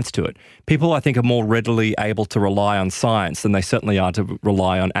the science to it. People, I think, are more readily able to rely on science than they certainly are to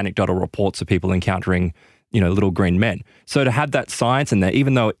rely on anecdotal reports of people encountering little green men. So to have that science in there,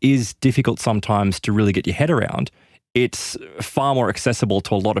 even though it is difficult sometimes to really get your head around, it's far more accessible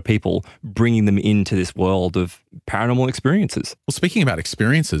to a lot of people, bringing them into this world of paranormal experiences. Well, speaking about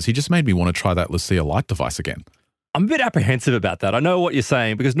experiences, he just made me want to try that Lucia light device again. I'm a bit apprehensive about that. I know what you're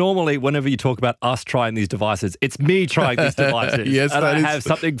saying, because normally whenever you talk about us trying these devices, it's me trying these devices. Yes, and I have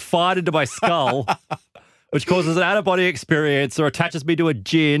something fired into my skull which causes an out-of-body experience or attaches me to a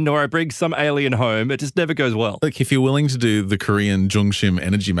djinn or I bring some alien home. It just never goes well. Look, if you're willing to do the Korean Jungshim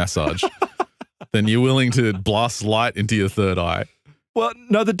energy massage, then you're willing to blast light into your third eye. Well,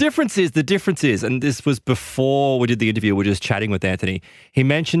 no, the difference is, and this was before we did the interview, we're just chatting with Anthony. He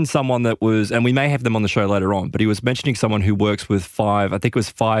mentioned someone that was, and we may have them on the show later on, but he was mentioning someone who works with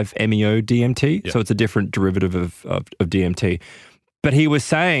 5-MeO DMT. Yeah. So it's a different derivative of DMT. But he was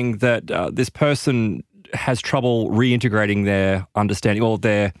saying that this person has trouble reintegrating their understanding or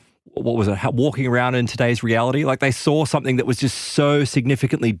their, walking around in today's reality. Like they saw something that was just so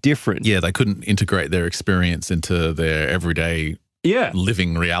significantly different. Yeah, they couldn't integrate their experience into their everyday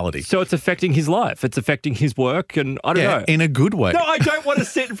living reality. So it's affecting his life. It's affecting his work, and I don't know. In a good way. No, I don't want to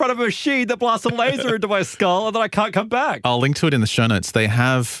sit in front of a machine that blasts a laser into my skull and then I can't come back. I'll link to it in the show notes. They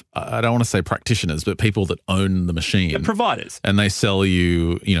have, I don't want to say practitioners, but people that own the machine. Providers. And they sell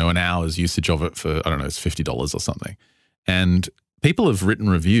you, an hour's usage of it for, I don't know, it's $50 or something. And people have written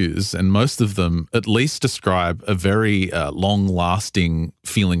reviews, and most of them at least describe a very long-lasting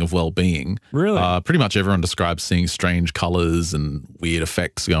feeling of well-being. Really? Pretty much everyone describes seeing strange colors and weird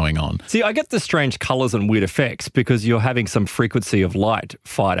effects going on. See, I get the strange colors and weird effects because you're having some frequency of light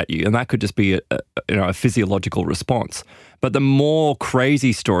fired at you, and that could just be a physiological response. But the more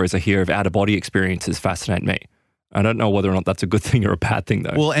crazy stories I hear of out-of-body experiences fascinate me. I don't know whether or not that's a good thing or a bad thing,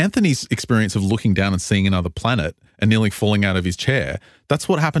 though. Well, Anthony's experience of looking down and seeing another planet and nearly falling out of his chair, that's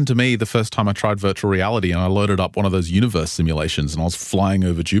what happened to me the first time I tried virtual reality, and I loaded up one of those universe simulations and I was flying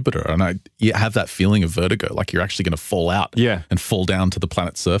over Jupiter, and you have that feeling of vertigo, like you're actually going to fall out and fall down to the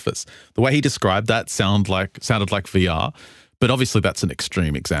planet's surface. The way he described that sounded like VR, but obviously that's an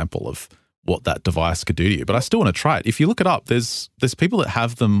extreme example of what that device could do to you. But I still want to try it. If you look it up, there's people that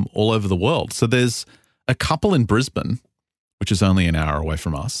have them all over the world. So there's a couple in Brisbane, which is only an hour away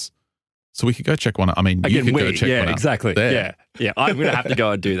from us. So we could go check one out. I mean, you could go check one out. Yeah, exactly. There. Yeah. I'm going to have to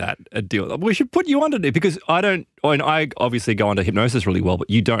go and do that. We should put you under it because I obviously go under hypnosis really well, but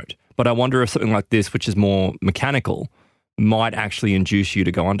you don't. But I wonder if something like this, which is more mechanical, might actually induce you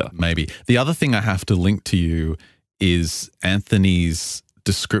to go under. Maybe. The other thing I have to link to you is Anthony's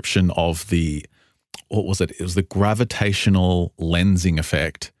description of what was it? It was the gravitational lensing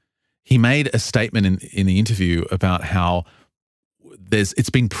effect. He made a statement in the interview about how it's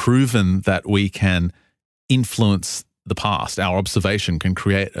been proven that we can influence the past. Our observation can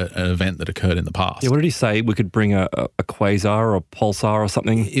create an event that occurred in the past. Yeah, what did he say? We could bring a quasar or a pulsar or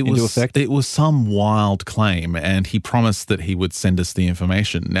something into effect? It was some wild claim, and he promised that he would send us the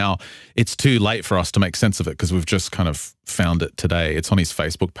information. Now, it's too late for us to make sense of it because we've just kind of found it today. It's on his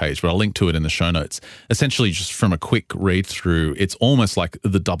Facebook page, but I'll link to it in the show notes. Essentially, just from a quick read through, it's almost like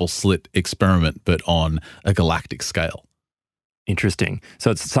the double slit experiment, but on a galactic scale. Interesting.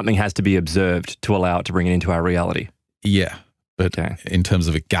 So something has to be observed to allow it to bring it into our reality. Yeah, but in terms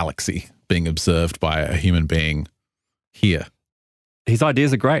of a galaxy being observed by a human being here. His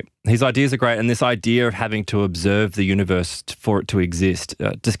ideas are great. And this idea of having to observe the universe for it to exist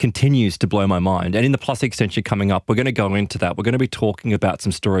just continues to blow my mind. And in the Plus extension coming up, we're going to go into that. We're going to be talking about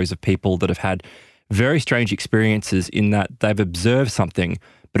some stories of people that have had very strange experiences in that they've observed something,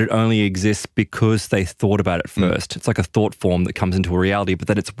 but it only exists because they thought about it first. It's like a thought form that comes into a reality, but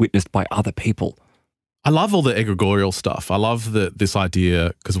that it's witnessed by other people. I love all the egregorial stuff. I love this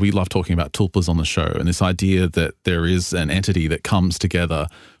idea, because we love talking about tulpas on the show, and this idea that there is an entity that comes together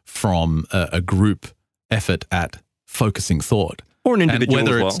from a group effort at focusing thought. Or an individual and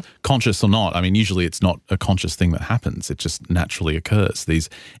whether as well. It's conscious or not. I mean, usually it's not a conscious thing that happens. It just naturally occurs. These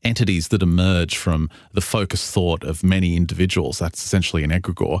entities that emerge from the focused thought of many individuals, that's essentially an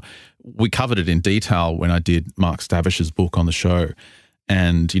egregore. We covered it in detail when I did Mark Stavish's book on the show.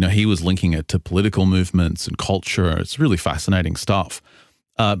 And, he was linking it to political movements and culture. It's really fascinating stuff.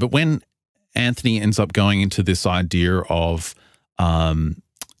 But when Anthony ends up going into this idea of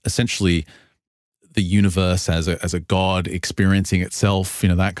essentially the universe as a god experiencing itself,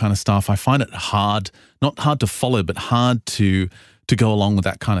 that kind of stuff, I find it not hard to follow, but hard to go along with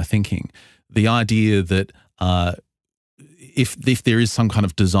that kind of thinking. The idea that if there is some kind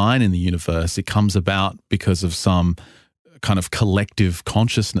of design in the universe, it comes about because of some kind of collective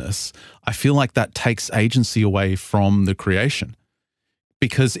consciousness, I feel like that takes agency away from the creation.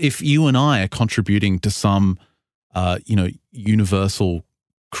 Because if you and I are contributing to some, universal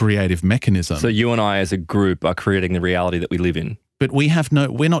creative mechanism. So you and I as a group are creating the reality that we live in. But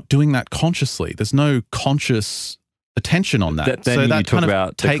we're not doing that consciously. There's no conscious attention on that. Then you talk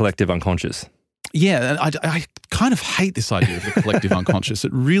about the collective unconscious. Yeah, I kind of hate this idea of the collective unconscious.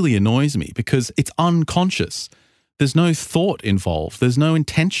 It really annoys me because it's unconscious. There's no thought involved. There's no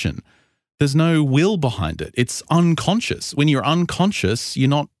intention. There's no will behind it. It's unconscious. When you're unconscious,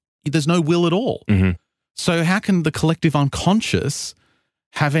 there's no will at all. Mm-hmm. So how can the collective unconscious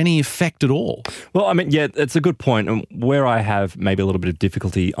have any effect at all? Well, I mean, yeah, it's a good point. And where I have maybe a little bit of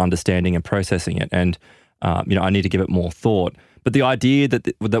difficulty understanding and processing it, and I need to give it more thought. But the idea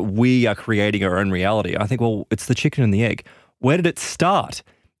that we are creating our own reality, I think, well, it's the chicken and the egg. Where did it start?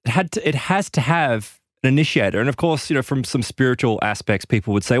 It has to have an initiator. And of course, from some spiritual aspects,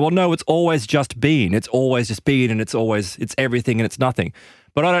 people would say, well, no, it's always just been. It's always just been, and it's everything and it's nothing.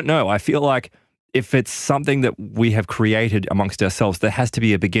 But I don't know. I feel like if it's something that we have created amongst ourselves, there has to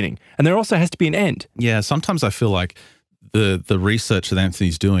be a beginning. And there also has to be an end. Yeah, sometimes I feel like the research that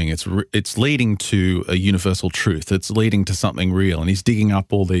Anthony's doing, it's leading to a universal truth. It's leading to something real, and he's digging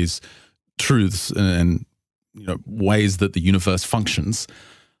up all these truths and ways that the universe functions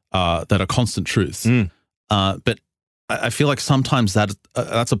that are constant truths. But I feel like sometimes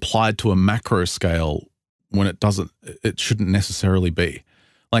that's applied to a macro scale when it shouldn't necessarily be.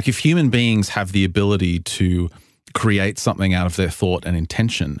 Like if human beings have the ability to create something out of their thought and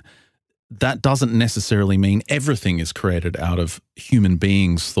intention, that doesn't necessarily mean everything is created out of human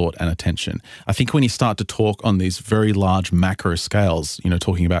beings' thought and attention. I think when you start to talk on these very large macro scales,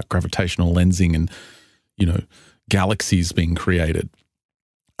 talking about gravitational lensing and, galaxies being created,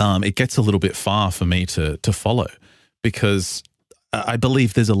 it gets a little bit far for me to follow, because I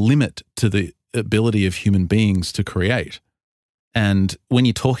believe there's a limit to the ability of human beings to create. And when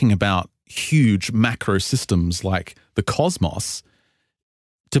you're talking about huge macro systems like the cosmos,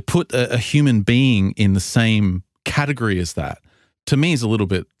 to put a human being in the same category as that, to me, is a little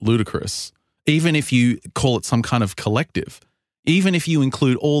bit ludicrous. Even if you call it some kind of collective, even if you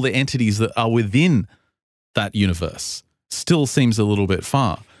include all the entities that are within that universe, still seems a little bit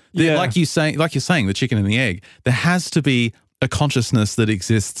far. Yeah. Like you're saying, the chicken and the egg, there has to be a consciousness that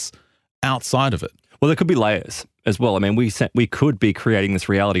exists outside of it. Well, there could be layers as well. I mean, we could be creating this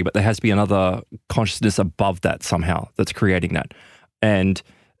reality, but there has to be another consciousness above that somehow that's creating that. And,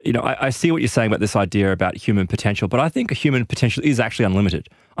 I see what you're saying about this idea about human potential, but I think human potential is actually unlimited.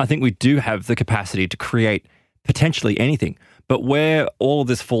 I think we do have the capacity to create potentially anything. But where all of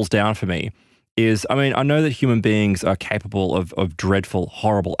this falls down for me is, I know that human beings are capable of dreadful,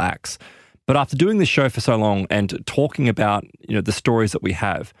 horrible acts. But after doing this show for so long and talking about, the stories that we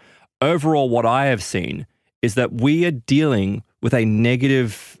have, overall, what I have seen is that we are dealing with a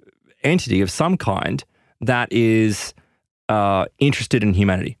negative entity of some kind that is interested in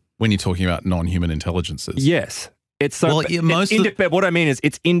humanity. When you're talking about non-human intelligences. Yes. It's so. Well, what I mean is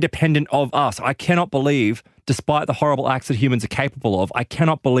it's independent of us. I cannot believe, despite the horrible acts that humans are capable of, I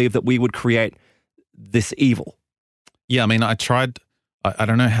cannot believe that we would create this evil. Yeah, I tried. I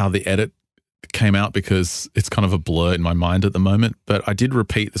don't know how the edit came out because it's kind of a blur in my mind at the moment, but I did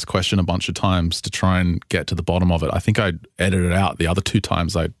repeat this question a bunch of times to try and get to the bottom of it. I think I edited it out the other 2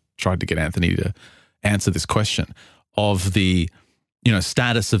 times I tried to get Anthony to answer this question of the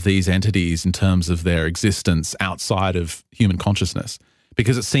status of these entities in terms of their existence outside of human consciousness.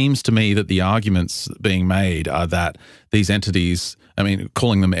 Because it seems to me that the arguments being made are that these entities,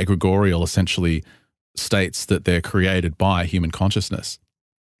 calling them egregorial essentially states that they're created by human consciousness.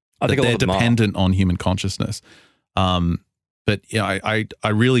 I think they're dependent on human consciousness. But I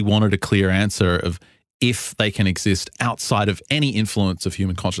really wanted a clear answer of if they can exist outside of any influence of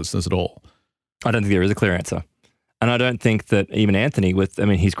human consciousness at all. I don't think there is a clear answer. And I don't think that even Anthony, with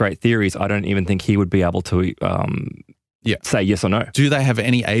his great theories, I don't even think he would be able to say yes or no. Do they have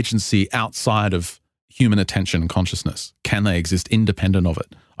any agency outside of human attention and consciousness? Can they exist independent of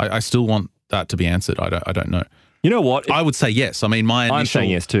it? I still want that to be answered. I don't know. You know what? I would say yes. I'm saying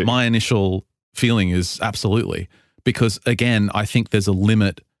yes too. My initial feeling is absolutely. Because again, I think there's a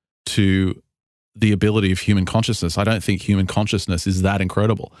limit to the ability of human consciousness. I don't think human consciousness is that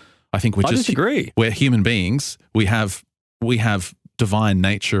incredible. I think I disagree. We're human beings. We have divine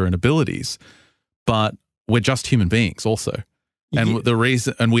nature and abilities, but we're just human beings also. And the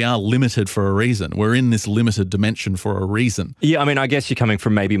reason, and we are limited for a reason. We're in this limited dimension for a reason. Yeah, I guess you're coming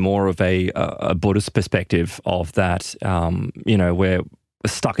from maybe more of a Buddhist perspective of that. We're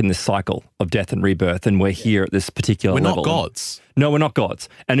stuck in this cycle of death and rebirth, and we're here at this particular level. We're not gods. No, we're not gods.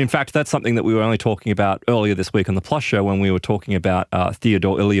 And in fact, that's something that we were only talking about earlier this week on the Plus Show when we were talking about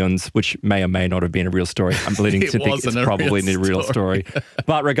Theodore Ilion's, which may or may not have been a real story. I'm leading to think it's probably a real story.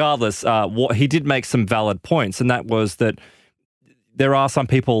 But regardless, he did make some valid points, and that was that there are some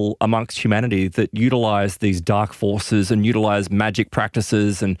people amongst humanity that utilize these dark forces and utilize magic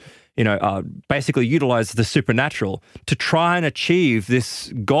practices and basically utilize the supernatural to try and achieve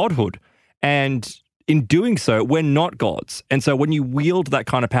this godhood. And in doing so, we're not gods. And so when you wield that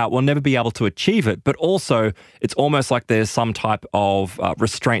kind of power, we'll never be able to achieve it. But also, it's almost like there's some type of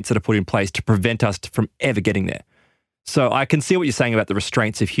restraints that are put in place to prevent us from ever getting there. So I can see what you're saying about the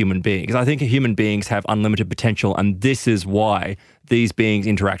restraints of human beings. I think human beings have unlimited potential, and this is why these beings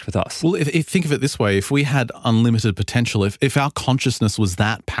interact with us. Well, if think of it this way, if we had unlimited potential, if our consciousness was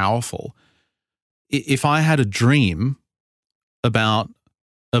that powerful, if I had a dream about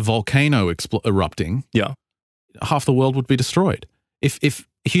a volcano erupting, half the world would be destroyed. If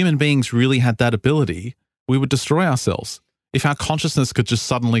human beings really had that ability, we would destroy ourselves. If our consciousness could just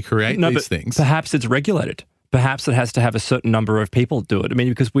suddenly create these things. Perhaps it's regulated. Perhaps it has to have a certain number of people do it.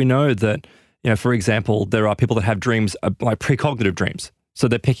 Because we know that, for example, there are people that have dreams, like precognitive dreams. So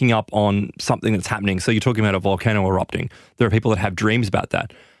they're picking up on something that's happening. So you're talking about a volcano erupting. There are people that have dreams about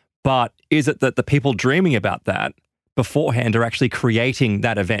that. But is it that the people dreaming about that beforehand are actually creating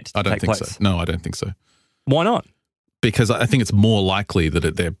that event to take place? So. No, I don't think so. Why not? Because I think it's more likely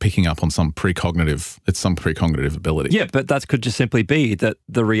that they're picking up on some precognitive ability. Yeah, but that could just simply be that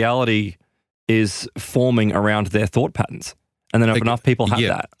the reality is forming around their thought patterns. And then if enough people have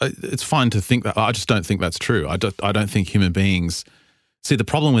that. It's fine to think that. I just don't think that's true. I don't think human beings... See, the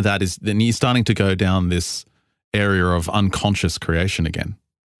problem with that is then you're starting to go down this area of unconscious creation again.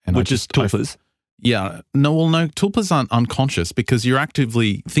 And which is tulpas. Yeah. No, tulpas aren't unconscious because you're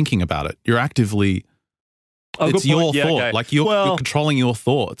actively thinking about it. You're actively... it's your thought. Okay. Like you're controlling your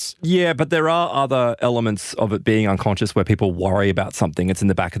thoughts. Yeah, but there are other elements of it being unconscious where people worry about something. It's in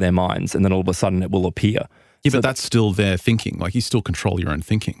the back of their minds and then all of a sudden it will appear. Yeah, but that's still their thinking. Like you still control your own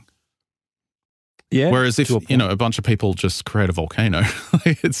thinking. Yeah. Whereas if, a bunch of people just create a volcano,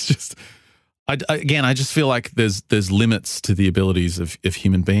 it's just, I just feel like there's limits to the abilities of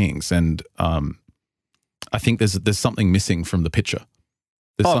human beings. And I think there's something missing from the picture.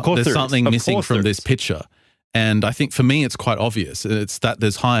 There's something missing from this picture. And I think for me, it's quite obvious. It's that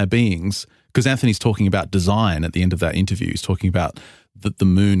there's higher beings, because Anthony's talking about design at the end of that interview. He's talking about the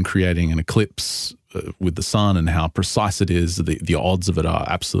moon creating an eclipse with the sun and how precise it is. The odds of it are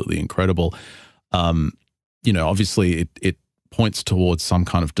absolutely incredible. Obviously it points towards some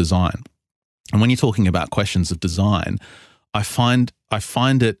kind of design. And when you're talking about questions of design, I find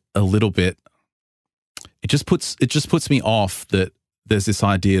it a little bit, it just puts me off that there's this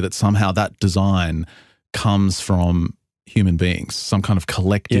idea that somehow that design comes from human beings, some kind of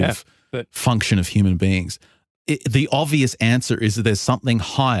collective function of human beings. The obvious answer is that there's something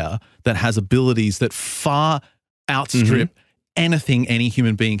higher that has abilities that far outstrip anything any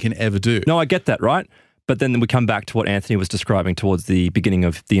human being can ever do. No, I get that, right? But then we come back to what Anthony was describing towards the beginning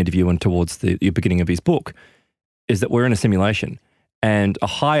of the interview and towards the beginning of his book, is that we're in a simulation and a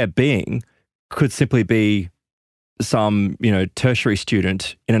higher being could simply be some, tertiary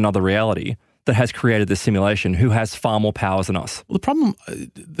student in another reality that has created this simulation who has far more powers than us. Well, the problem,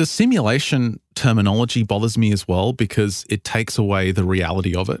 the simulation terminology bothers me as well because it takes away the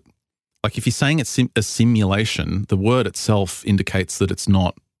reality of it. Like if you're saying it's a simulation, the word itself indicates that it's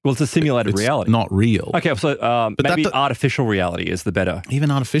not. Well, it's a simulated reality. Not real. Okay, so maybe artificial reality is the better.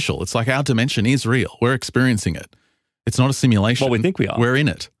 Even artificial. It's like our dimension is real. We're experiencing it. It's not a simulation. Well, we think we are. We're in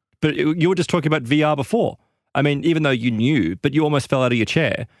it. But you were just talking about VR before. I mean, even though you knew, but you almost fell out of your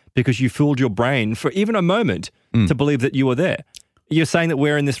chair because you fooled your brain for even a moment to believe that you were there. You're saying that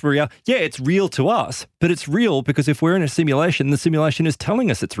we're in this real. Yeah, it's real to us, but it's real because if we're in a simulation, the simulation is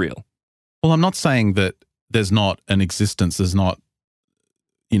telling us it's real. Well, I'm not saying that there's not an existence, there's not,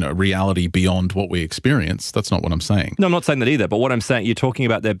 reality beyond what we experience. That's not what I'm saying. No, I'm not saying that either. But what I'm saying, you're talking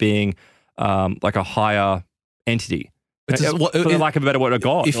about there being like a higher entity. For lack of a better word, a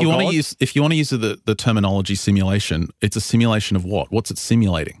god. If you want to use the terminology simulation, it's a simulation of what? What's it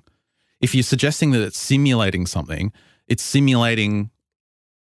simulating? If you're suggesting that it's simulating something, it's simulating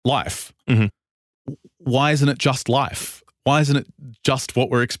life. Mm-hmm. Why isn't it just life? Why isn't it just what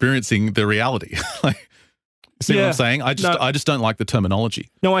we're experiencing, the reality? See what I'm saying? I just don't like the terminology.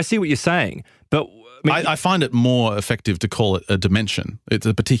 No, I see what you're saying, but I find it more effective to call it a dimension. It's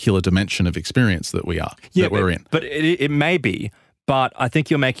a particular dimension of experience that we're in. But it may be, but I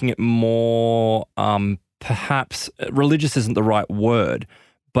think you're making it more, perhaps religious isn't the right word,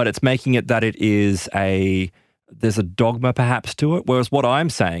 but it's making it that there's a dogma perhaps to it. Whereas what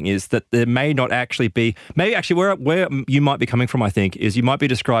I'm saying is that there may not actually be, maybe actually where you might be coming from, I think, is you might be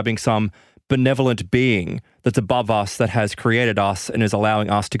describing some benevolent being that's above us that has created us and is allowing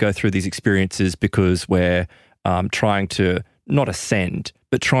us to go through these experiences because we're trying to not ascend,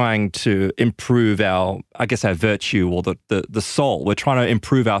 but trying to improve our virtue or the soul. We're trying to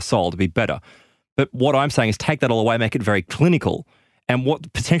improve our soul to be better. But what I'm saying is take that all away, make it very clinical. And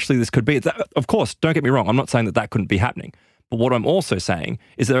what potentially this could be, of course, don't get me wrong, I'm not saying that couldn't be happening. But what I'm also saying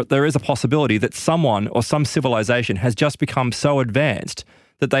is that there is a possibility that someone or some civilization has just become so advanced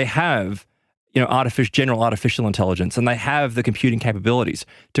that they have general artificial intelligence, and they have the computing capabilities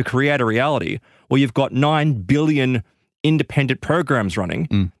to create a reality where you've got 9 billion independent programs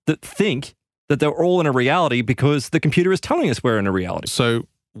running that think that they're all in a reality because the computer is telling us we're in a reality. So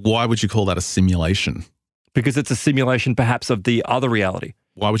why would you call that a simulation? Because it's a simulation perhaps of the other reality.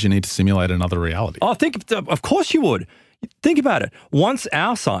 Why would you need to simulate another reality? Oh, of course you would. Think about it. Once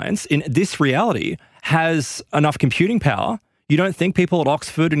our science in this reality has enough computing power, You don't think people at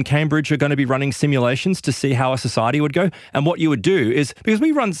Oxford and Cambridge are going to be running simulations to see how a society would go? And what you would do is, because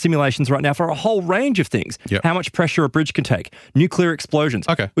we run simulations right now for a whole range of things, how much pressure a bridge can take, nuclear explosions.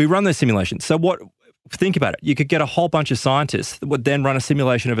 Okay. We run those simulations. So think about it. You could get a whole bunch of scientists that would then run a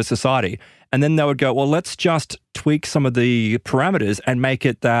simulation of a society, and then they would go, well, let's just tweak some of the parameters and make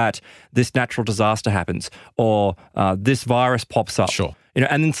it that this natural disaster happens or this virus pops up. Sure.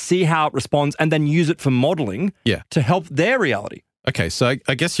 And then see how it responds and then use it for modeling to help their reality. Okay, so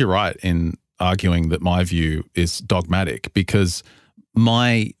I guess you're right in arguing that my view is dogmatic because I'm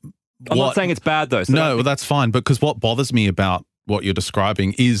not saying it's bad though. So no, that's fine, because what bothers me about what you're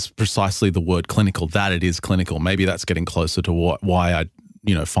describing is precisely the word clinical, that it is clinical. Maybe that's getting closer to why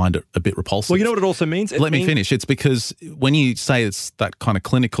I find it a bit repulsive. Well, you know what it also means? Let me finish. It's because when you say it's that kind of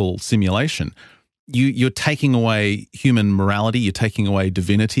clinical simulation, you're taking away human morality, you're taking away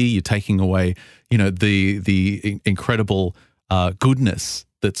divinity, you're taking away, the incredible goodness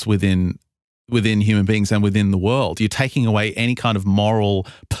that's within human beings and within the world. You're taking away any kind of moral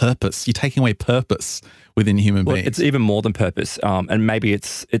purpose. You're taking away purpose within human beings. It's even more than purpose. And maybe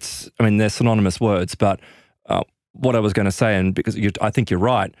it's. I mean, they're synonymous words, but what I was going to say, and because I think you're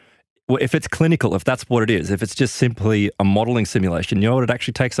right. Well, if it's clinical, if that's what it is, if it's just simply a modeling simulation, you know what it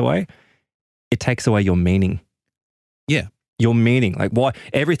actually takes away? It takes away your meaning. Yeah. Your meaning. Like why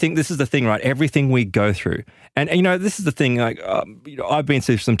everything, this is the thing, right? Everything we go through. And this is the thing, like, I've been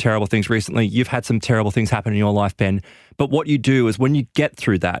through some terrible things recently. You've had some terrible things happen in your life, Ben. But what you do is when you get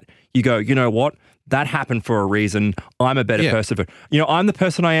through that, you go, you know what? That happened for a reason. I'm a better person. I'm the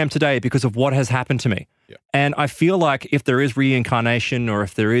person I am today because of what has happened to me. Yeah. And I feel like if there is reincarnation or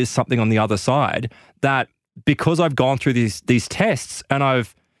if there is something on the other side, that because I've gone through these tests and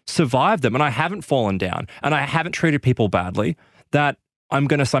I've survived them and I haven't fallen down and I haven't treated people badly, that I'm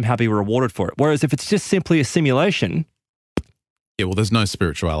going to somehow be rewarded for it. Whereas if it's just simply a simulation, there's no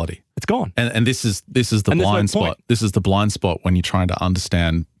spirituality. It's gone. And this is the blind spot. This is the blind spot when you're trying to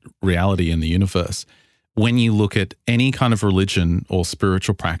understand reality in the universe. When you look at any kind of religion or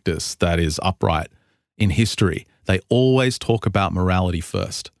spiritual practice that is upright in history, they always talk about morality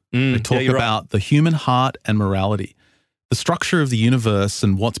first. They talk about the human heart and morality. The structure of the universe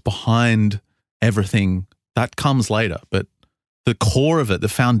and what's behind everything, that comes later. But the core of it, the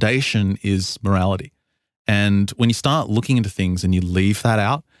foundation, is morality. And when you start looking into things and you leave that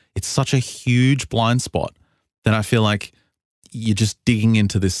out, it's such a huge blind spot that I feel like you're just digging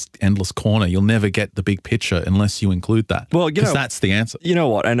into this endless corner. You'll never get the big picture unless you include that. Well, because that's the answer. You know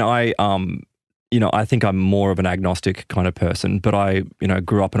what? And I think I'm more of an agnostic kind of person, but I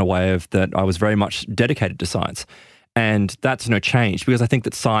grew up in a way of that I was very much dedicated to science. And that's changed because I think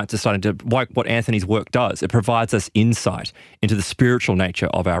that science is starting to, like what Anthony's work does, it provides us insight into the spiritual nature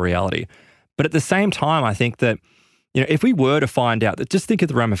of our reality. But at the same time, I think that, if we were to find out that, just think of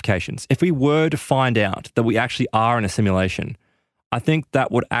the ramifications. If we were to find out that we actually are in a simulation, I think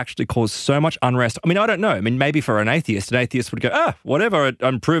that would actually cause so much unrest. I mean, I don't know. I mean, maybe for an atheist would go, whatever,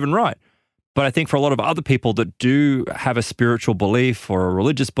 I'm proven right. But I think for a lot of other people that do have a spiritual belief or a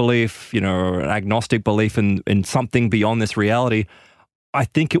religious belief, or an agnostic belief in something beyond this reality, I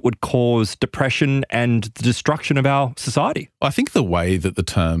think it would cause depression and the destruction of our society. I think the way that the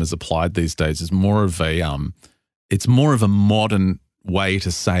term is applied these days is more of a modern way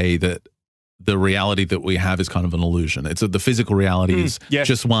to say that the reality that we have is kind of an illusion. It's the physical reality is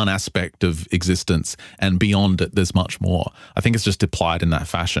just one aspect of existence, and beyond it, there's much more. I think it's just applied in that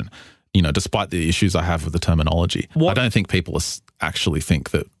fashion. Despite the issues I have with the terminology, I don't think people actually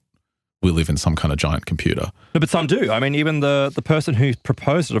think that we live in some kind of giant computer. No, but some do. I mean, even the person who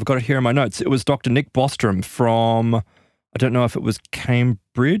proposed it, I've got it here in my notes, it was Dr. Nick Bostrom from, I don't know if it was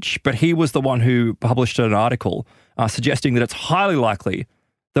Cambridge, but he was the one who published an article suggesting that it's highly likely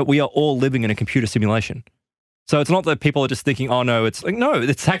that we are all living in a computer simulation. So it's not that people are just thinking, oh no, it's like, no,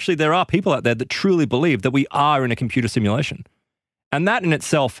 it's actually, there are people out there that truly believe that we are in a computer simulation. And that in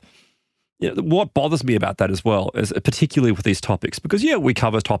itself, what bothers me about that as well is particularly with these topics, because we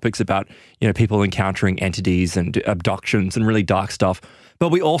cover topics about, people encountering entities and abductions and really dark stuff, but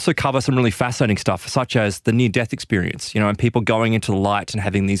we also cover some really fascinating stuff, such as the near-death experience, and people going into the light and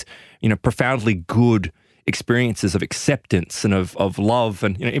having these, profoundly good experiences of acceptance and of love,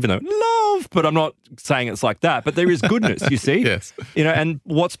 and even though love, but I'm not saying it's like that, but there is goodness, you see? Yes. And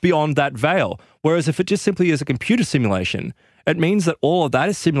what's beyond that veil? Whereas if it just simply is a computer simulation, it means that all of that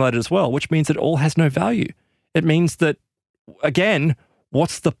is simulated as well, which means that it all has no value. It means that, again,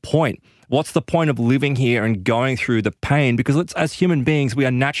 what's the point? What's the point of living here and going through the pain? Because as human beings, we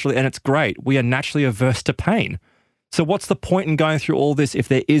are naturally, and it's great, we are naturally averse to pain. So what's the point in going through all this if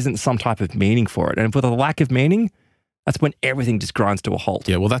there isn't some type of meaning for it? And with a lack of meaning, That's when everything just grinds to a halt.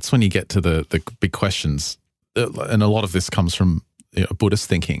 Yeah, well, that's when you get to the big questions. And a lot of this comes from Buddhist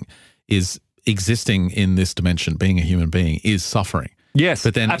thinking, is existing in this dimension, being a human being, is suffering. Yes,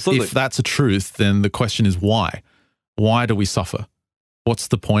 but then absolutely. If that's a truth, then the question is why? Why do we suffer? What's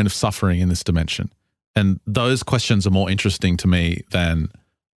the point of suffering in this dimension? And those questions are more interesting to me than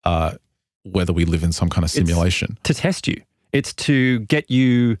whether we live in some kind of simulation. It's to test you. It's to get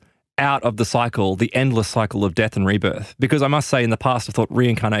you out of the cycle, the endless cycle of death and rebirth. Because I must say, in the past, I thought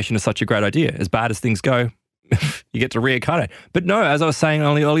reincarnation is such a great idea. As bad as things go, you get to reincarnate. But no, as I was saying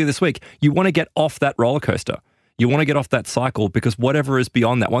only earlier this week, you want to get off that roller coaster. You want to get off that cycle, because whatever is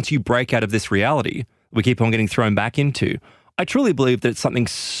beyond that, once you break out of this reality we keep on getting thrown back into, I truly believe that it's something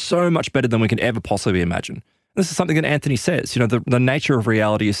so much better than we can ever possibly imagine. This is something that Anthony says. The nature of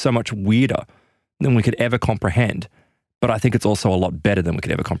reality is so much weirder than we could ever comprehend. But I think it's also a lot better than we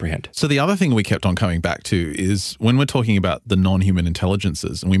could ever comprehend. So the other thing we kept on coming back to is when we're talking about the non-human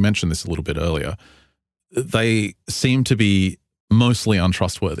intelligences, and we mentioned this a little bit earlier, they seem to be mostly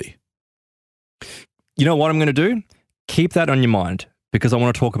untrustworthy. You know what I'm going to do? Keep that on your mind, because I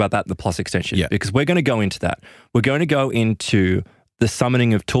want to talk about that in the Plus extension. Yeah. Because we're going to go into that. We're going to go into the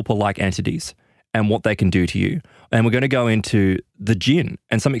summoning of tulpa-like entities and what they can do to you. And we're going to go into the jinn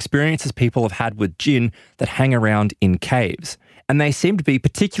and some experiences people have had with jinn that hang around in caves. And they seem to be,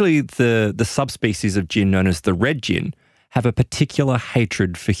 particularly the subspecies of jinn known as the red jinn, have a particular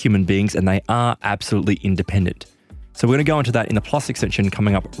hatred for human beings, and they are absolutely independent. So we're going to go into that in the Plus extension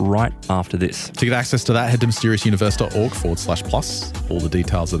coming up right after this. To get access to that, head to mysteriousuniverse.org/plus. All the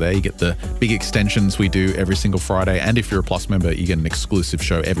details are there. You get the big extensions we do every single Friday. And if you're a Plus member, you get an exclusive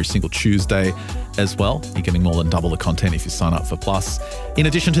show every single Tuesday as well. You're getting more than double the content if you sign up for Plus. In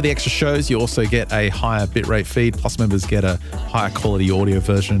addition to the extra shows, you also get a higher bitrate feed. Plus members get a higher quality audio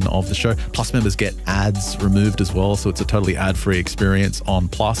version of the show. Plus members get ads removed as well. So it's a totally ad-free experience on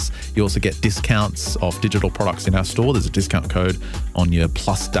Plus. You also get discounts of digital products in our store. There's a discount code on your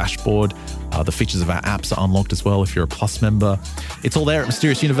Plus dashboard. The features of our apps are unlocked as well if you're a Plus member. It's all there at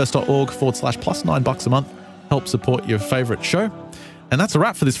mysteriousuniverse.org/plus, $9 a month. Help support your favorite show. And that's a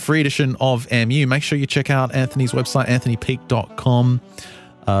wrap for this free edition of MU. Make sure you check out Anthony's website, anthonypeake.com.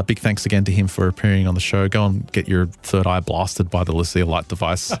 Big thanks again to him for appearing on the show. Go and get your third eye blasted by the Lucia Light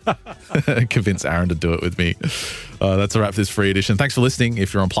device. Convince Aaron to do it with me. That's a wrap for this free edition. Thanks for listening.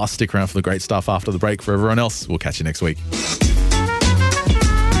 If you're on Plus, stick around for the great stuff after the break. For everyone else, we'll catch you next week.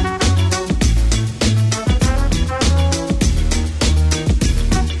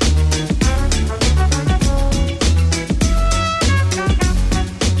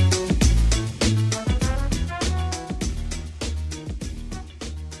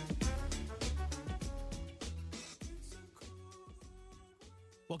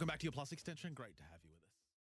 Welcome back to your Plus extension. Great to have you.